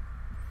way.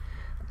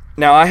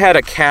 Now, I had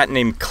a cat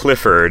named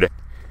Clifford.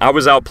 I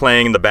was out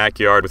playing in the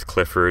backyard with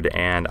Clifford,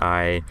 and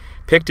I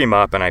picked him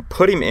up and I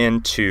put him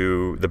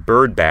into the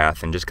bird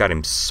bath and just got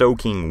him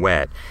soaking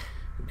wet.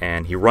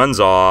 And he runs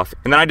off,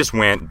 and then I just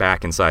went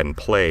back inside and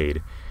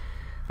played.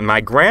 My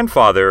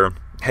grandfather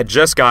had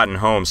just gotten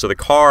home, so the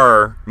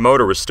car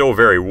motor was still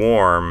very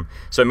warm,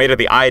 so it made it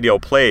the ideal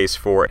place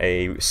for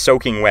a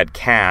soaking wet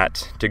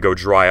cat to go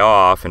dry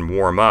off and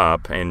warm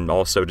up, and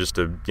also just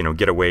to,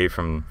 get away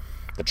from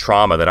the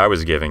trauma that I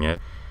was giving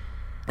it.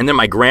 And then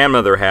my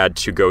grandmother had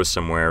to go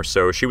somewhere,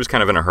 so she was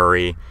kind of in a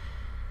hurry.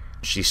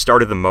 She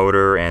started the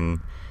motor, and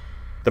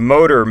the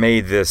motor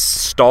made this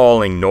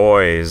stalling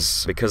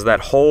noise because that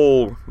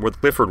hole where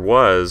Clifford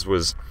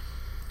was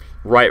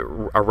right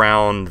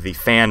around the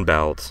fan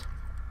belt.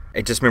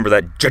 I just remember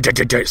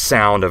that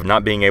sound of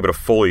not being able to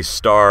fully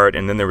start,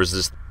 and then there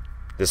was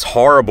this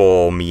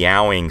horrible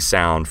meowing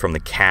sound from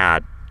the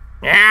cat,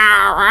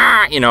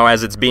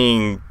 as it's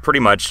being pretty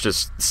much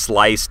just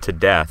sliced to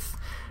death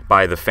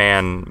by the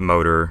fan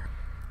motor.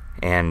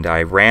 And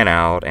I ran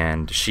out,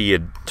 and she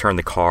had turned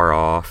the car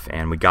off,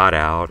 and we got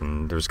out,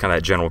 and there was kind of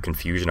that general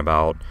confusion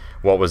about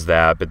what was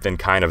that, but then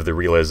kind of the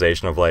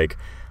realization of like,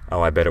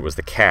 oh, I bet it was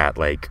the cat,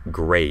 like,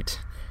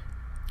 great.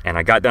 And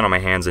I got down on my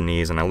hands and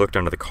knees, and I looked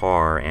under the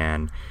car,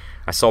 and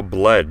I saw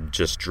blood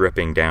just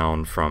dripping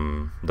down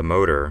from the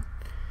motor.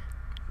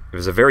 It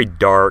was a very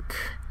dark,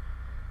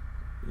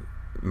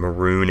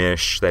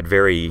 maroonish, that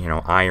very,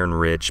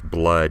 iron-rich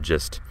blood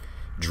just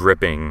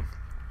dripping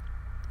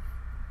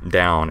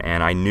down.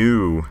 And I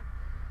knew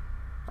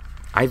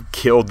I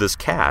killed this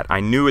cat. I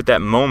knew at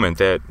that moment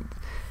that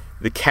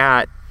the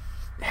cat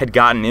had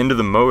gotten into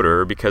the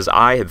motor because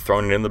I had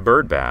thrown it in the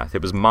bird bath.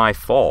 It was my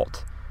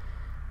fault.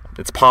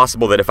 It's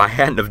possible that if I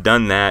hadn't have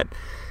done that,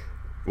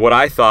 what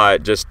I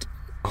thought just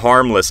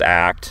harmless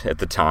act at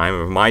the time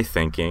of my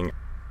thinking,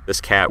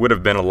 this cat would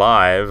have been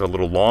alive a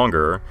little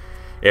longer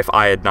if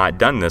I had not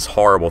done this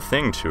horrible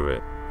thing to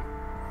it.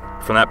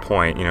 From that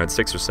point, at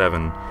 6 or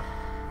 7,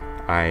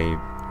 I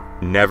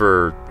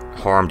never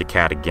harmed a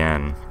cat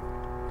again.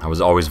 I was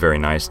always very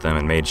nice to them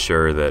and made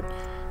sure that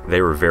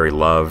they were very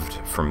loved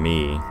from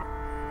me.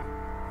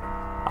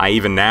 I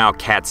even now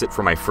cat sit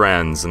for my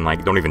friends and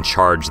don't even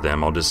charge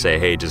them. I'll just say,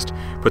 hey, just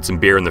put some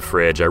beer in the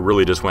fridge. I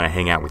really just want to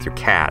hang out with your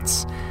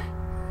cats.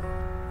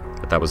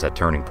 But that was that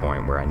turning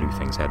point where I knew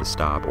things had to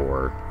stop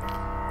or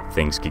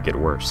things could get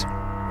worse.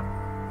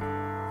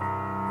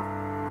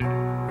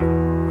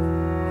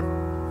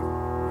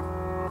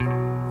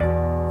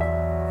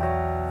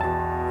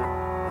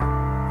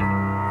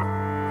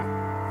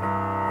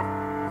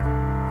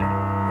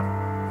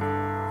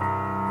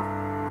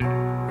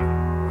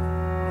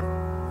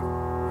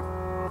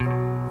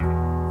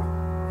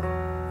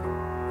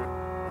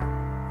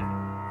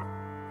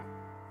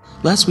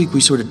 Last week we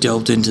sort of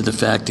delved into the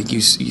fact that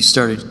you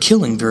started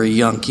killing very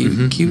young.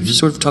 Can you just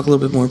sort of talk a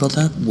little bit more about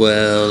that?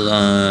 Well,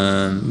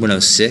 when I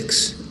was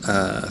 6,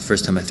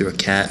 first time I threw a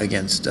cat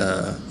against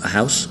a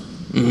house.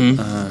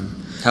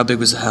 How big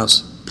was the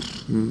house?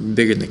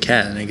 Bigger than the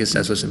cat, and I guess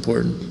that's what's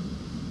important.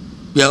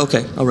 Yeah,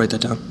 okay. I'll write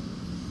that down.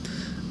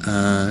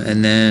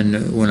 And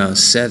then when I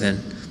was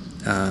 7,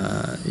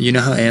 you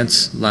know how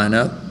ants line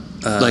up?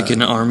 Like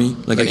an army?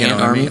 Like an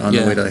ant army? On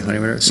the way to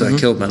Honeymoon. So I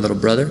killed my little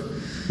brother.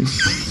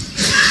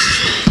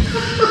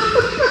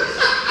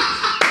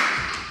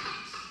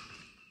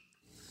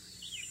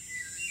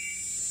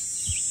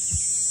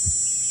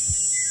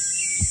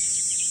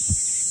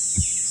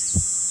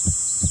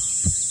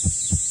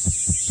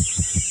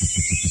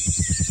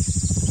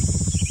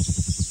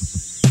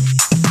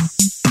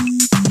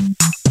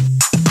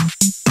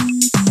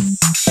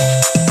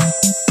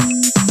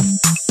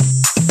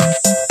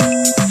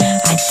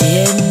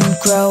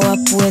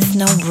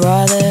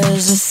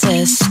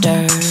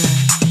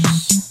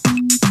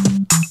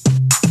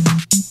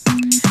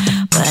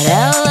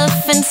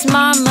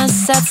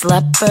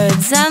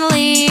 Leopards and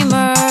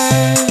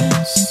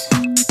lemurs.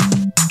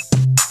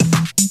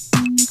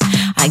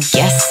 I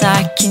guess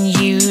I can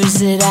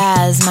use it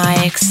as my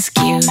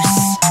excuse.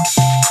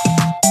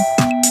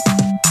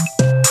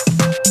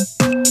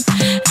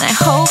 And I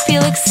hope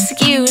you'll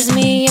excuse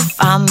me if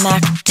I'm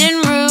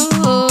acting rude.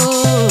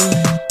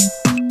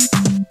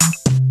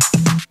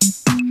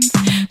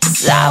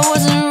 'Cause I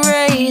wasn't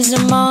raised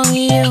among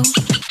you.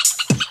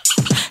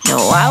 No,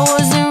 I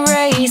wasn't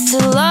raised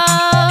to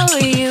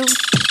love you.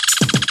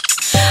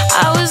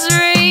 I was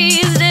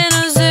raised in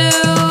a zoo.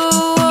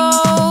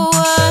 Oh,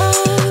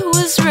 I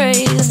was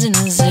raised in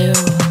a zoo.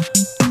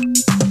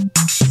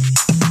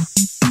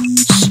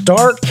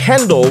 Star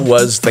Kendall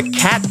was the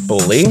cat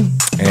bully,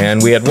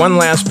 and we had one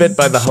last bit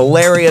by the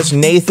hilarious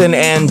Nathan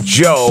and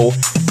Joe,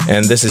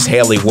 and this is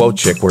Haley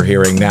Wojcik we're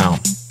hearing now.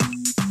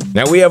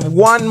 Now we have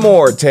one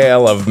more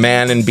tale of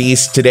man and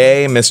beast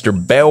today, Mr.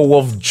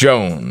 Beowulf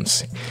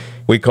Jones.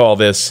 We call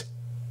this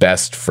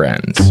Best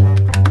Friends.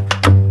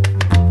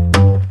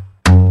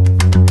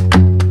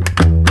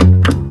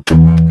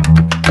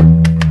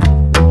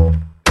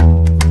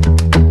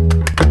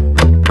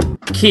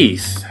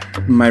 Keith,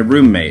 my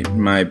roommate,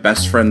 my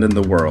best friend in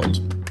the world,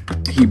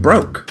 he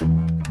broke.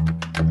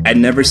 I'd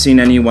never seen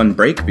anyone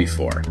break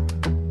before.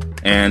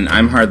 And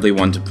I'm hardly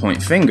one to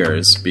point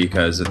fingers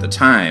because at the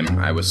time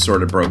I was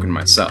sort of broken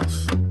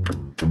myself.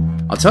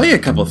 I'll tell you a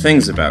couple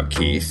things about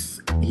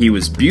Keith. He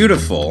was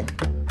beautiful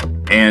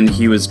and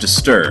he was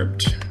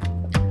disturbed.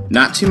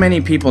 Not too many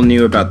people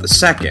knew about the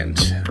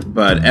second,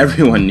 but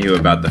everyone knew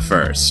about the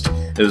first.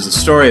 It was the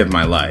story of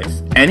my life.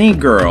 Any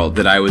girl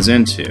that I was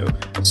into,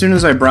 as soon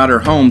as I brought her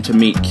home to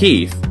meet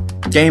Keith,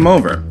 game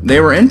over. They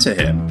were into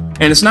him.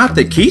 And it's not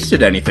that Keith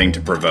did anything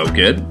to provoke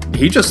it,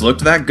 he just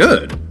looked that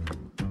good.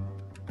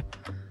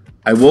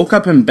 I woke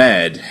up in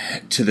bed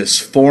to this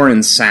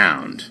foreign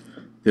sound.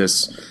 It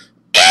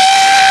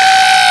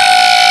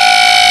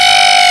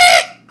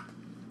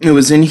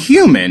was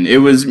inhuman.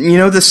 It was,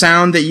 the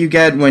sound that you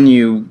get when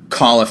you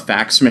call a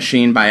fax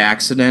machine by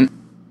accident?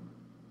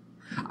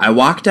 I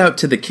walked out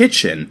to the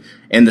kitchen,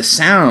 and the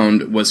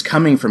sound was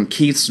coming from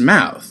Keith's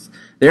mouth.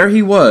 There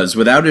he was,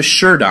 without his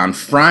shirt on,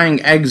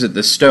 frying eggs at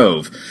the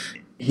stove.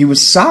 He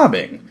was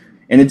sobbing,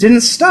 and it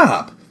didn't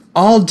stop.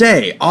 All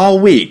day, all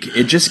week,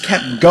 it just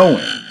kept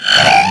going.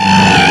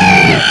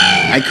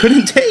 I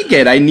couldn't take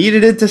it. I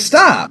needed it to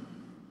stop.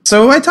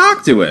 So I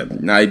talked to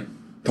him. I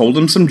told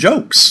him some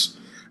jokes.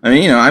 I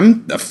mean,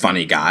 I'm a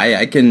funny guy.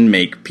 I can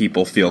make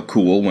people feel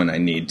cool when I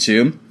need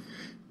to.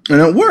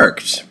 And it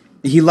worked.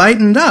 He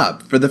lightened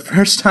up. For the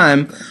first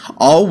time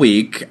all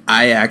week,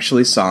 I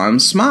actually saw him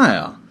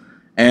smile.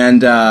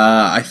 And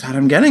I thought,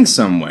 I'm getting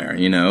somewhere,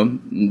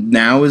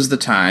 Now is the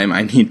time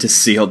I need to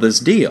seal this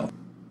deal.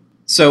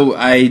 So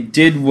I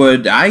did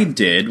what I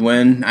did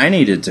when I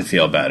needed to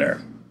feel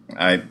better.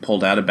 I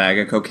pulled out a bag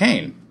of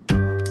cocaine.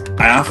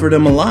 I offered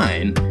him a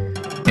line,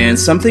 and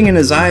something in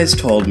his eyes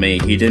told me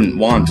he didn't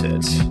want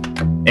it.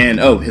 And,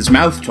 his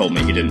mouth told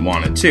me he didn't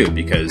want it too,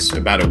 because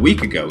about a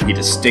week ago he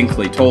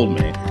distinctly told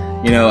me,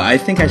 I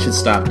think I should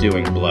stop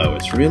doing blow.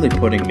 It's really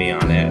putting me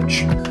on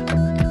edge.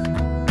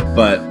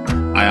 But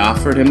I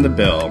offered him the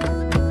bill,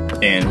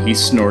 and he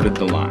snorted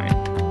the line.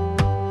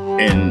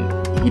 And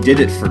he did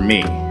it for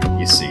me,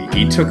 you see.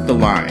 He took the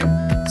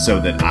line so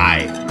that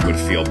I would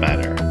feel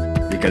better,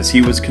 because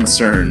he was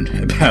concerned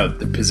about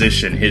the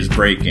position his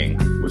breaking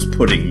was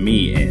putting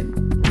me in.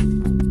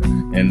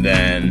 And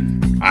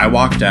then I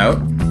walked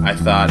out. I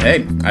thought,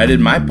 hey, I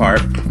did my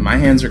part. My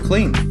hands are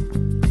clean.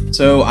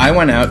 So I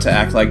went out to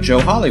act like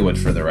Joe Hollywood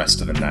for the rest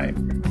of the night.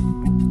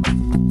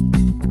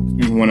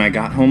 When I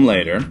got home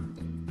later,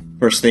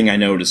 first thing I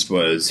noticed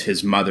was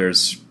his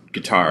mother's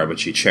guitar,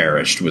 which he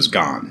cherished, was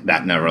gone.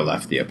 That never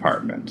left the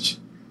apartment.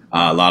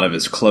 A lot of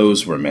his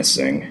clothes were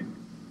missing.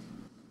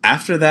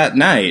 After that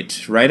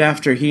night, right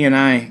after he and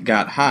I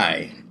got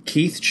high,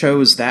 Keith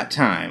chose that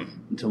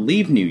time to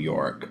leave New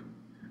York,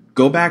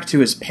 go back to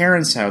his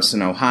parents' house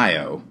in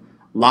Ohio,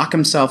 lock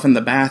himself in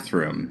the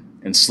bathroom,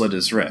 and slit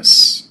his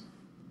wrists.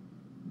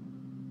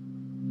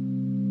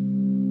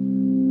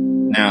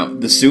 Now,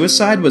 the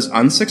suicide was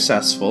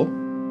unsuccessful,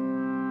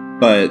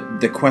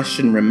 but the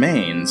question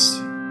remains,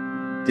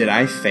 did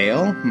I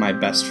fail my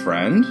best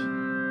friend?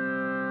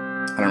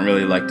 I don't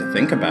really like to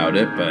think about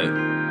it, but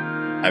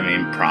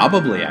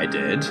probably I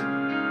did.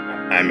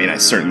 I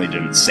certainly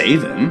didn't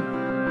save him.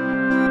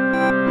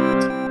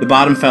 The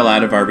bottom fell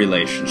out of our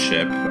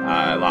relationship.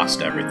 I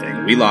lost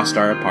everything. We lost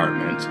our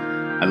apartment.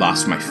 I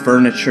lost my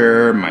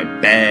furniture, my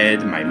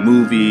bed, my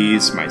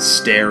movies, my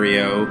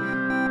stereo.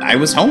 I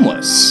was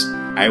homeless.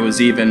 I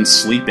was even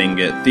sleeping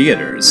at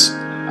theaters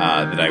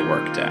that I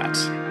worked at,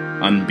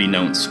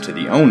 unbeknownst to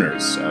the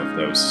owners of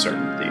those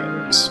certain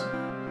theaters.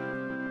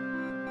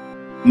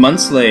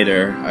 Months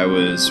later, I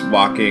was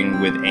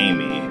walking with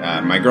Amy,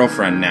 my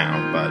girlfriend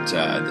now, but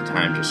at the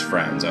time just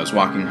friends. I was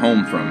walking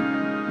home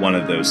from one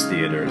of those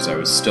theaters. I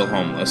was still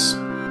homeless.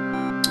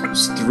 It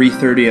was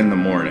 3:30 in the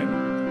morning,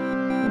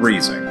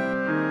 freezing.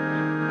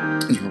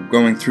 As we're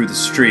going through the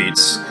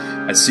streets,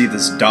 I see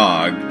this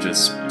dog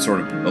just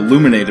sort of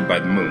illuminated by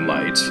the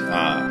moonlight.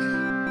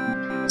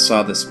 I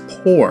saw this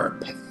poor,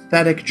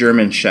 pathetic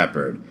German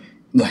shepherd,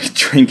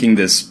 drinking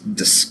this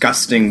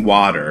disgusting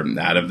water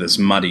out of this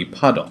muddy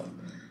puddle.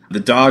 The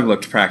dog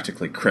looked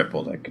practically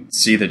crippled. I could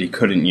see that he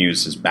couldn't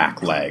use his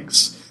back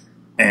legs.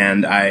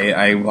 And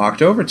I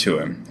walked over to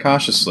him,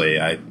 cautiously.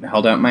 I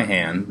held out my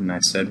hand, and I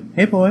said,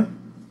 "Hey, boy.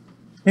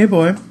 Hey,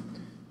 boy."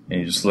 And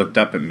he just looked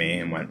up at me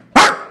and went,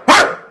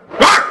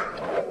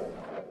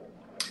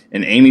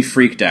 and Amy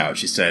freaked out.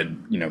 She said,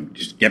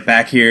 just get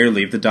back here,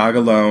 leave the dog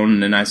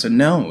alone. And I said,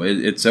 no,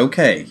 it's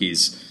okay.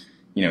 He's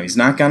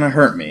not gonna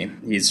hurt me.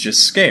 He's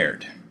just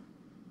scared.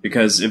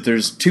 Because if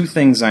there's two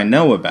things I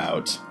know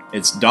about,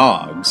 it's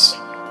dogs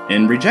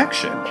and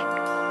rejection.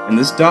 And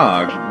this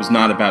dog was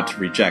not about to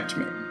reject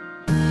me.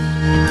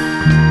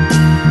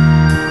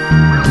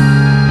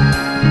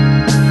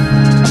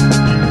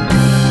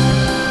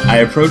 I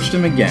approached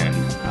him again,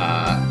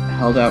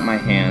 held out my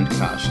hand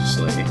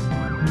cautiously,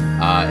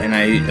 and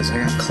as I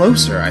got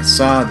closer, I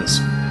saw this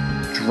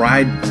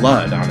dried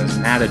blood on his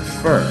matted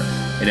fur,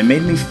 and it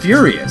made me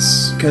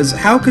furious, because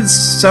how could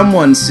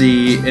someone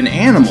see an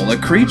animal, a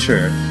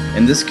creature,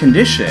 in this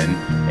condition,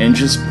 and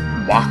just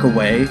walk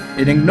away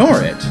and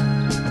ignore it?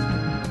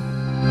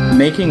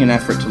 Making an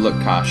effort to look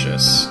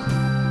cautious,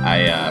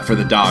 for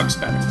the dog's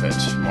benefit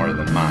more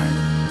than mine,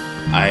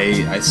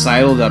 I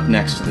sidled up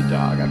next to the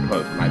dog. I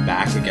put my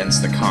back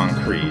against the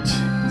concrete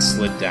and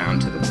slid down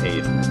to the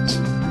pavement.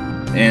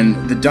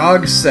 And the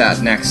dog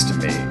sat next to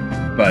me,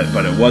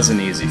 but it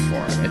wasn't easy for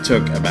him. It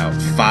took about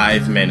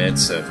 5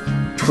 minutes of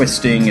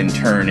twisting and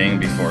turning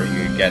before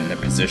he could get in a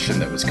position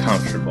that was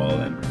comfortable,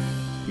 and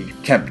he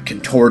kept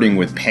contorting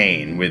with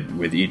pain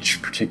with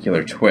each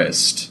particular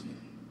twist.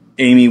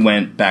 Amy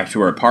went back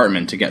to her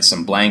apartment to get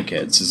some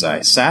blankets. As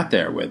I sat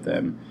there with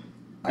him,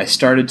 I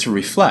started to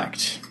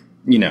reflect.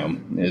 You know,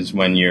 is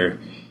when you're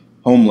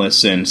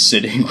homeless and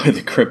sitting with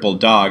a crippled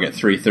dog at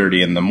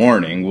 3:30 in the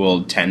morning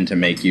will tend to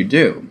make you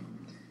do.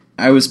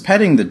 I was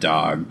petting the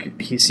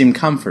dog. He seemed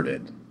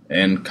comforted,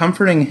 and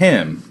comforting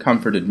him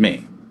comforted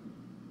me.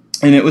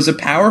 And it was a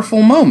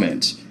powerful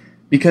moment,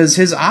 because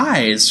his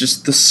eyes,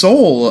 just the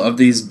soul of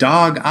these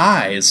dog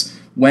eyes,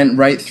 went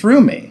right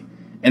through me.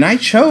 And I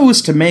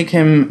chose to make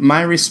him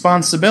my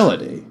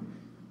responsibility.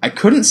 I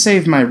couldn't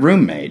save my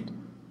roommate,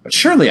 but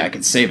surely I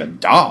could save a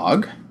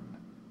dog.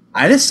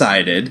 I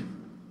decided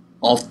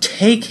I'll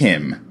take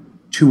him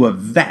to a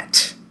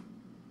vet.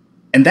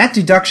 And that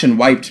deduction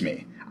wiped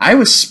me. I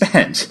was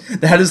spent.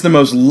 That is the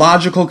most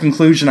logical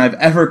conclusion I've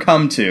ever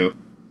come to.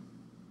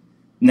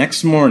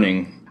 Next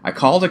morning, I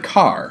called a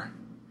car,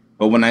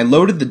 but when I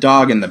loaded the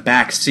dog in the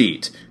back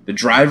seat, the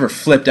driver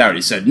flipped out.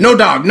 He said, "No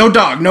dog, no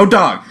dog, no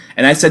dog."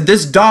 And I said,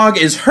 "This dog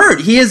is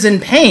hurt. He is in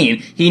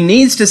pain. He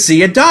needs to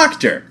see a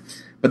doctor."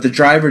 But the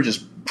driver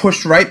just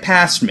pushed right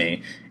past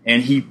me,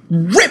 and he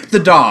ripped the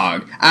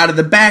dog out of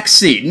the back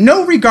seat,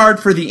 no regard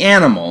for the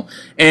animal,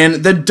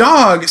 and the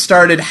dog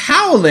started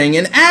howling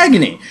in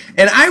agony,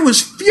 and I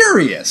was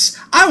furious.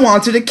 I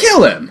wanted to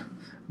kill him,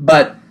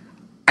 but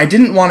I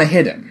didn't want to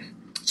hit him,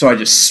 so I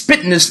just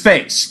spit in his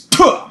face.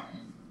 Tuh!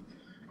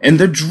 And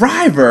the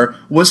driver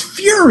was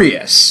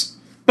furious,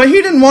 but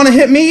he didn't want to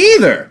hit me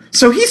either,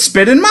 so he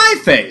spit in my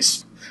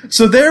face.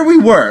 So there we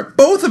were,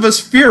 both of us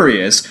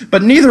furious,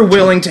 but neither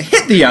willing to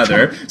hit the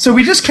other, so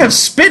we just kept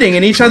spitting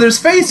in each other's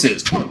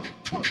faces.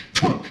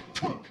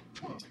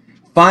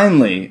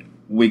 Finally,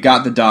 we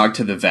got the dog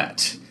to the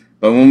vet,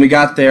 but when we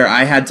got there,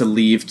 I had to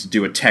leave to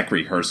do a tech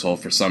rehearsal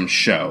for some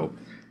show.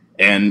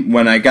 And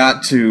when I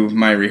got to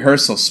my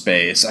rehearsal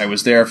space, I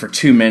was there for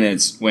 2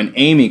 minutes when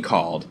Amy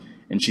called,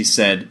 and she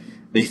said,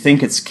 "They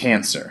think it's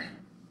cancer."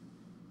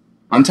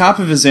 On top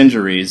of his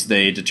injuries,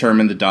 they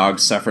determined the dog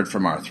suffered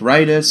from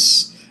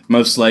arthritis.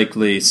 Most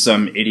likely,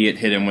 some idiot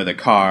hit him with a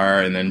car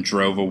and then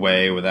drove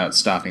away without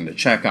stopping to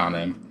check on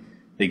him.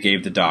 They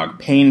gave the dog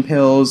pain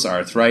pills,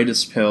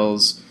 arthritis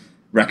pills,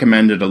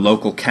 recommended a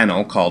local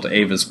kennel called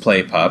Ava's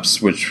Play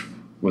Pups, which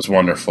was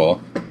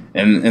wonderful,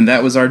 and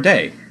that was our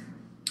day.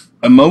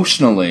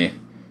 Emotionally,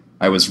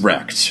 I was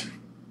wrecked.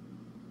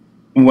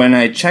 When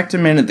I checked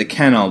him in at the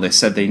kennel, they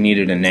said they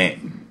needed a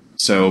name,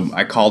 so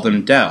I called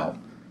him Del,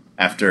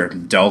 after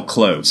Del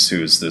Close,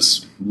 who's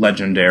this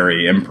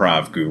legendary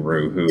improv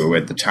guru who,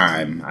 at the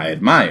time, I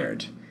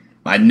admired.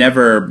 I'd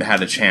never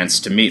had a chance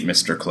to meet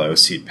Mr.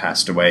 Close. He'd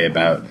passed away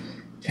about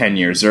 10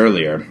 years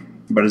earlier.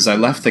 But as I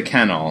left the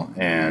kennel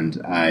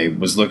and I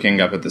was looking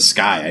up at the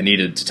sky, I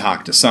needed to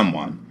talk to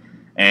someone.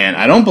 And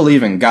I don't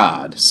believe in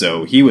God,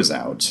 so he was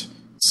out.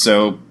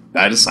 So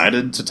I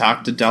decided to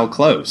talk to Del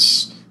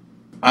Close.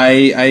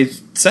 I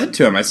said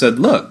to him, I said,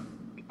 "Look,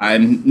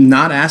 I'm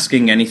not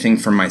asking anything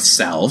for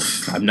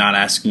myself. I'm not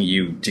asking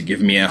you to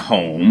give me a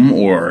home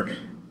or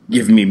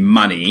give me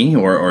money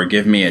or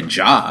give me a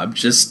job.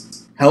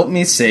 Just help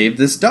me save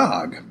this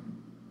dog."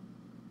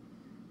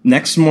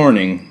 Next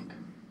morning,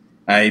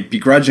 I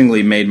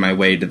begrudgingly made my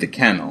way to the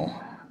kennel.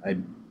 I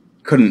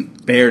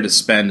couldn't bear to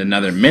spend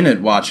another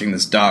minute watching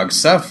this dog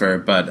suffer,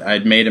 but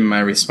I'd made him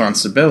my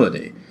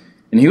responsibility.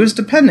 And he was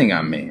depending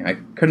on me. I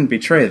couldn't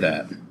betray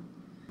that.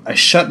 I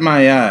shut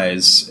my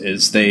eyes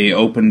as they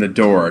opened the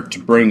door to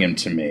bring him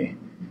to me.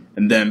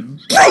 And then,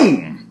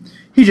 boom!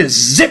 He just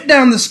zipped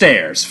down the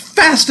stairs,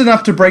 fast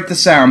enough to break the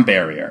sound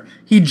barrier.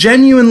 He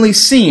genuinely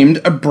seemed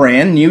a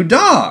brand new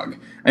dog.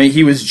 I mean,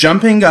 he was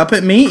jumping up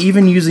at me,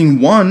 even using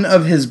one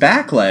of his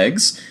back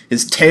legs.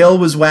 His tail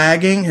was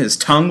wagging, his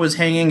tongue was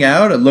hanging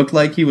out, it looked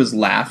like he was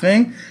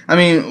laughing. I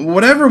mean,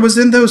 whatever was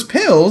in those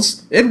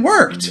pills, it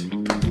worked.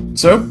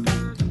 So,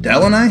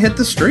 Del and I hit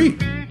the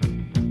street.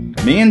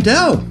 Me and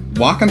Del,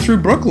 walking through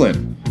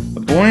Brooklyn, a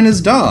boy and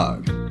his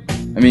dog.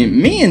 I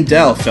mean, me and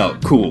Del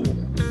felt cool.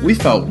 We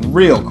felt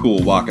real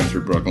cool walking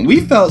through Brooklyn.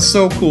 We felt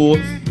so cool,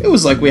 it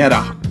was like we had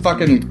a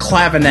fucking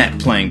clavinet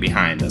playing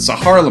behind us, a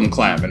Harlem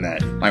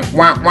clavinet. Like,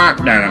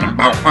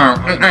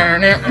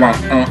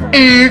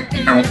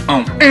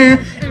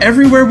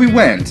 everywhere we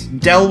went,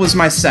 Del was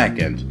my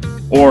second,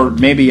 or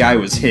maybe I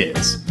was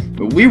his,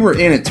 but we were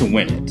in it to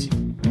win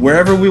it.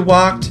 Wherever we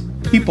walked,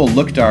 people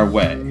looked our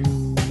way,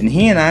 and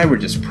he and I were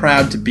just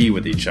proud to be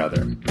with each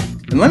other.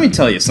 And let me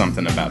tell you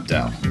something about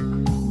Del.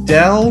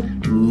 Del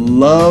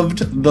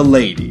loved the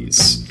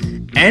ladies.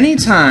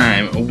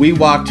 Anytime we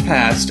walked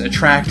past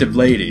attractive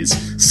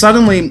ladies,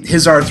 suddenly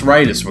his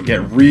arthritis would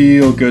get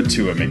real good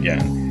to him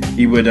again.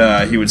 He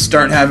would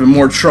start having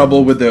more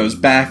trouble with those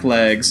back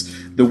legs.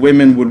 The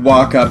women would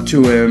walk up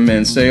to him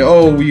and say,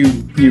 "Oh,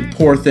 you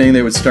poor thing."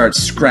 They would start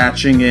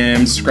scratching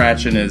him,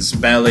 scratching his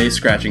belly,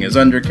 scratching his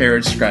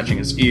undercarriage, scratching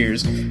his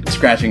ears,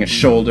 scratching his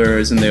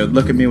shoulders, and they would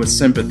look at me with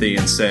sympathy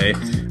and say,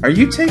 "Are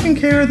you taking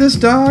care of this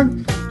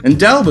dog?" And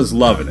Del was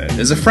loving it.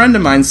 As a friend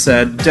of mine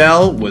said,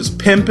 Del was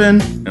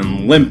pimpin'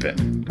 and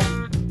limpin'.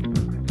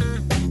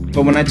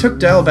 But when I took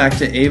Del back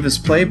to Ava's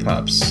Play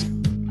Pups,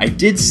 I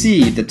did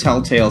see the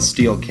telltale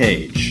steel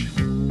cage,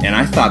 and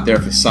I thought their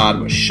facade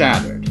was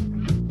shattered.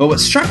 But what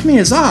struck me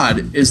as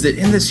odd is that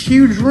in this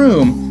huge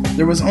room,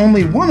 there was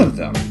only one of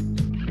them.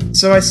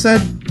 So I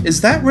said, "Is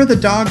that where the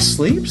dog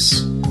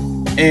sleeps?"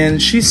 And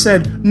she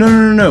said,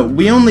 No,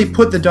 we only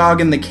put the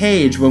dog in the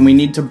cage when we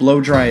need to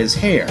blow dry his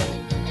hair.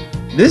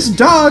 This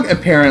dog,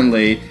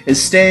 apparently,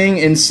 is staying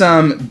in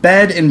some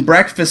bed and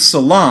breakfast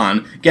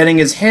salon, getting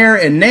his hair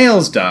and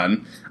nails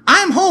done.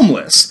 I'm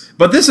homeless,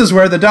 but this is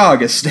where the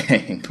dog is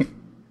staying.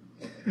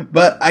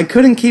 But I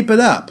couldn't keep it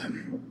up.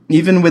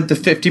 Even with the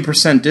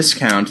 50%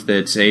 discount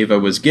that Ava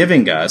was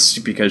giving us,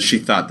 because she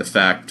thought the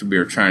fact we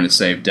were trying to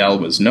save Dell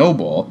was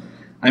noble,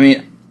 I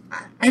mean,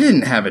 I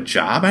didn't have a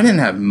job, I didn't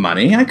have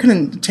money, I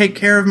couldn't take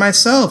care of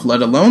myself,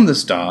 let alone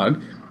this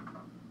dog.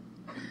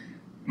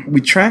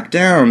 We tracked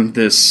down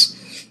this...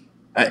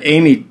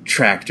 Amy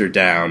tracked her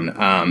down.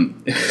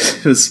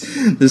 It was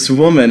this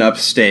woman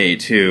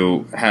upstate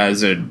who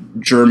has a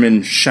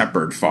German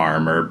Shepherd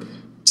farm or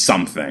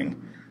something.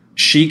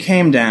 She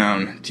came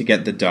down to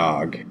get the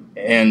dog,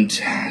 and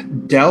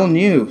Dell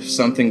knew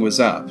something was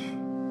up.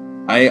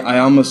 I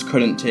almost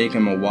couldn't take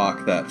him a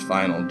walk that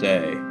final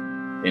day,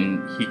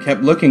 and he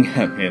kept looking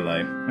at me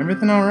like,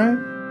 "Everything all right?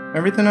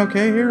 Everything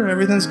okay here?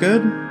 Everything's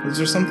good? Is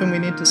there something we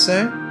need to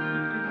say?"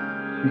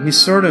 And he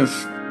sort of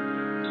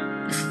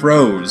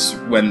froze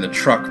when the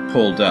truck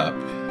pulled up.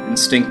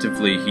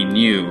 Instinctively, he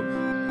knew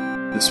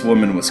this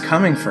woman was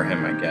coming for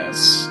him, I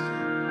guess.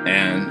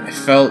 And I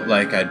felt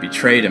like I'd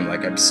betrayed him,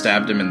 like I'd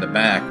stabbed him in the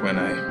back when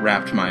I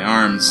wrapped my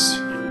arms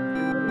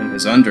in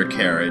his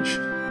undercarriage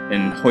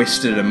and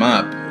hoisted him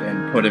up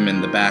and put him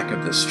in the back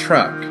of this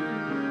truck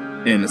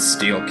in a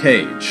steel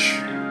cage.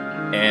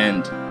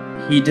 And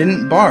he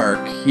didn't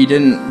bark, he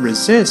didn't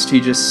resist, he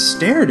just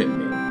stared at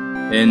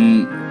me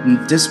in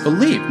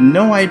disbelief,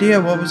 no idea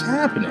what was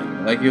happening.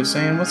 Like he was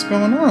saying, "What's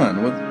going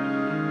on?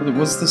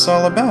 What's this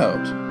all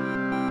about?"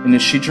 And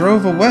as she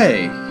drove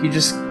away, he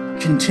just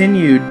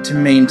continued to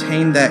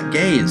maintain that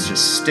gaze,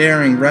 just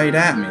staring right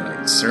at me,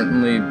 like,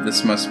 certainly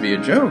this must be a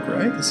joke,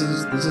 right? This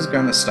is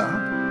gonna stop.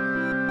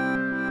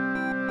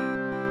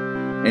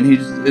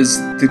 And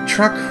as the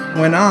truck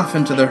went off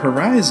into the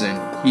horizon,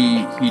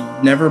 he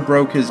never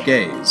broke his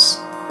gaze.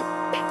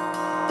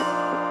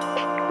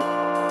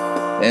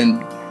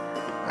 And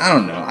I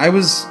don't know,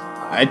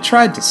 I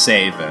tried to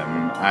save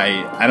him.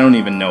 I don't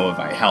even know if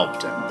I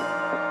helped him.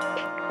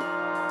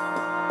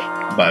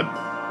 But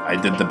I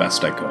did the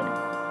best I could.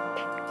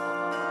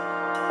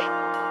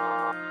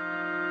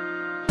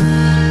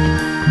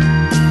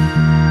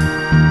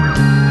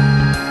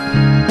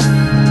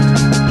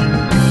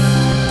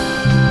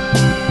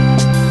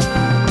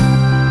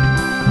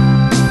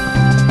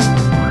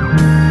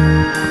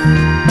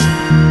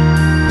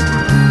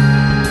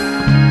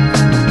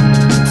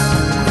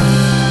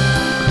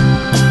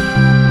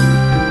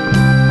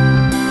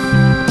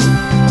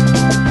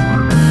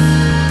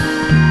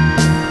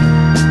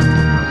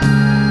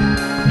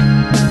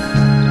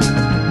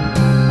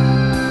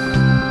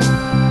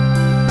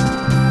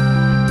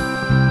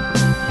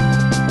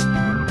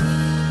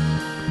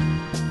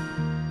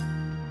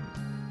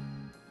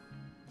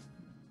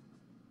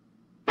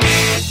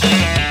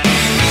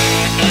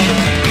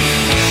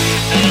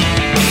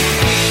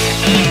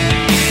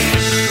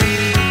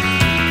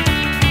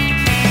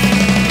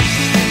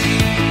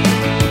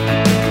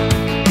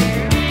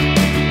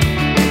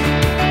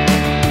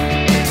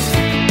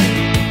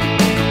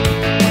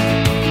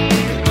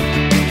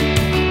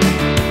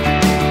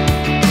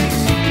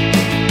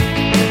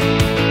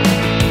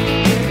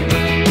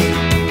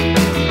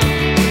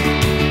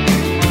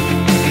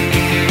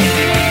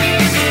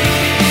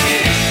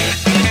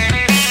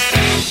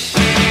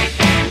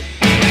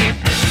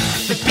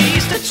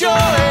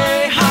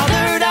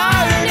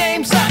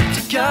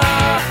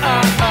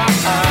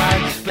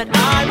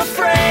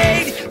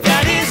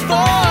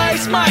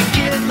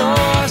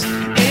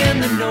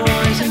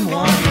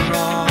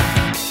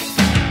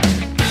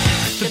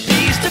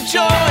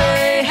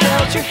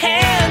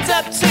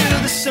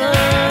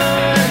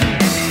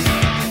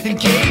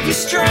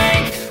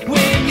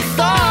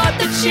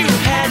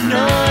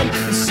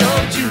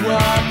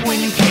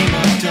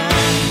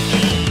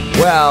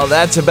 Well,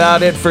 that's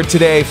about it for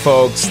today,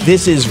 folks.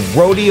 This is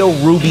Rodeo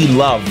Ruby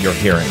Love you're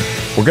hearing.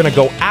 We're going to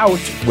go out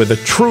with a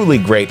truly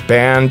great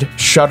band,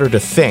 Shudder to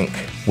Think,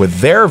 with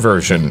their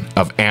version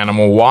of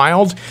Animal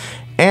Wild.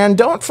 And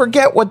don't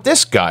forget what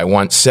this guy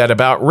once said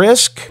about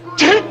Risk.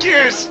 Take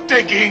your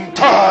stinking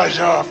paws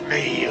off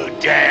me, you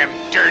damn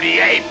dirty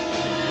ape!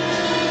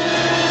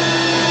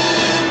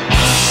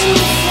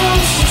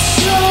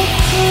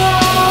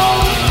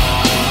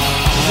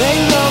 They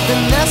know the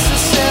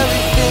necessary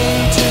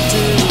things.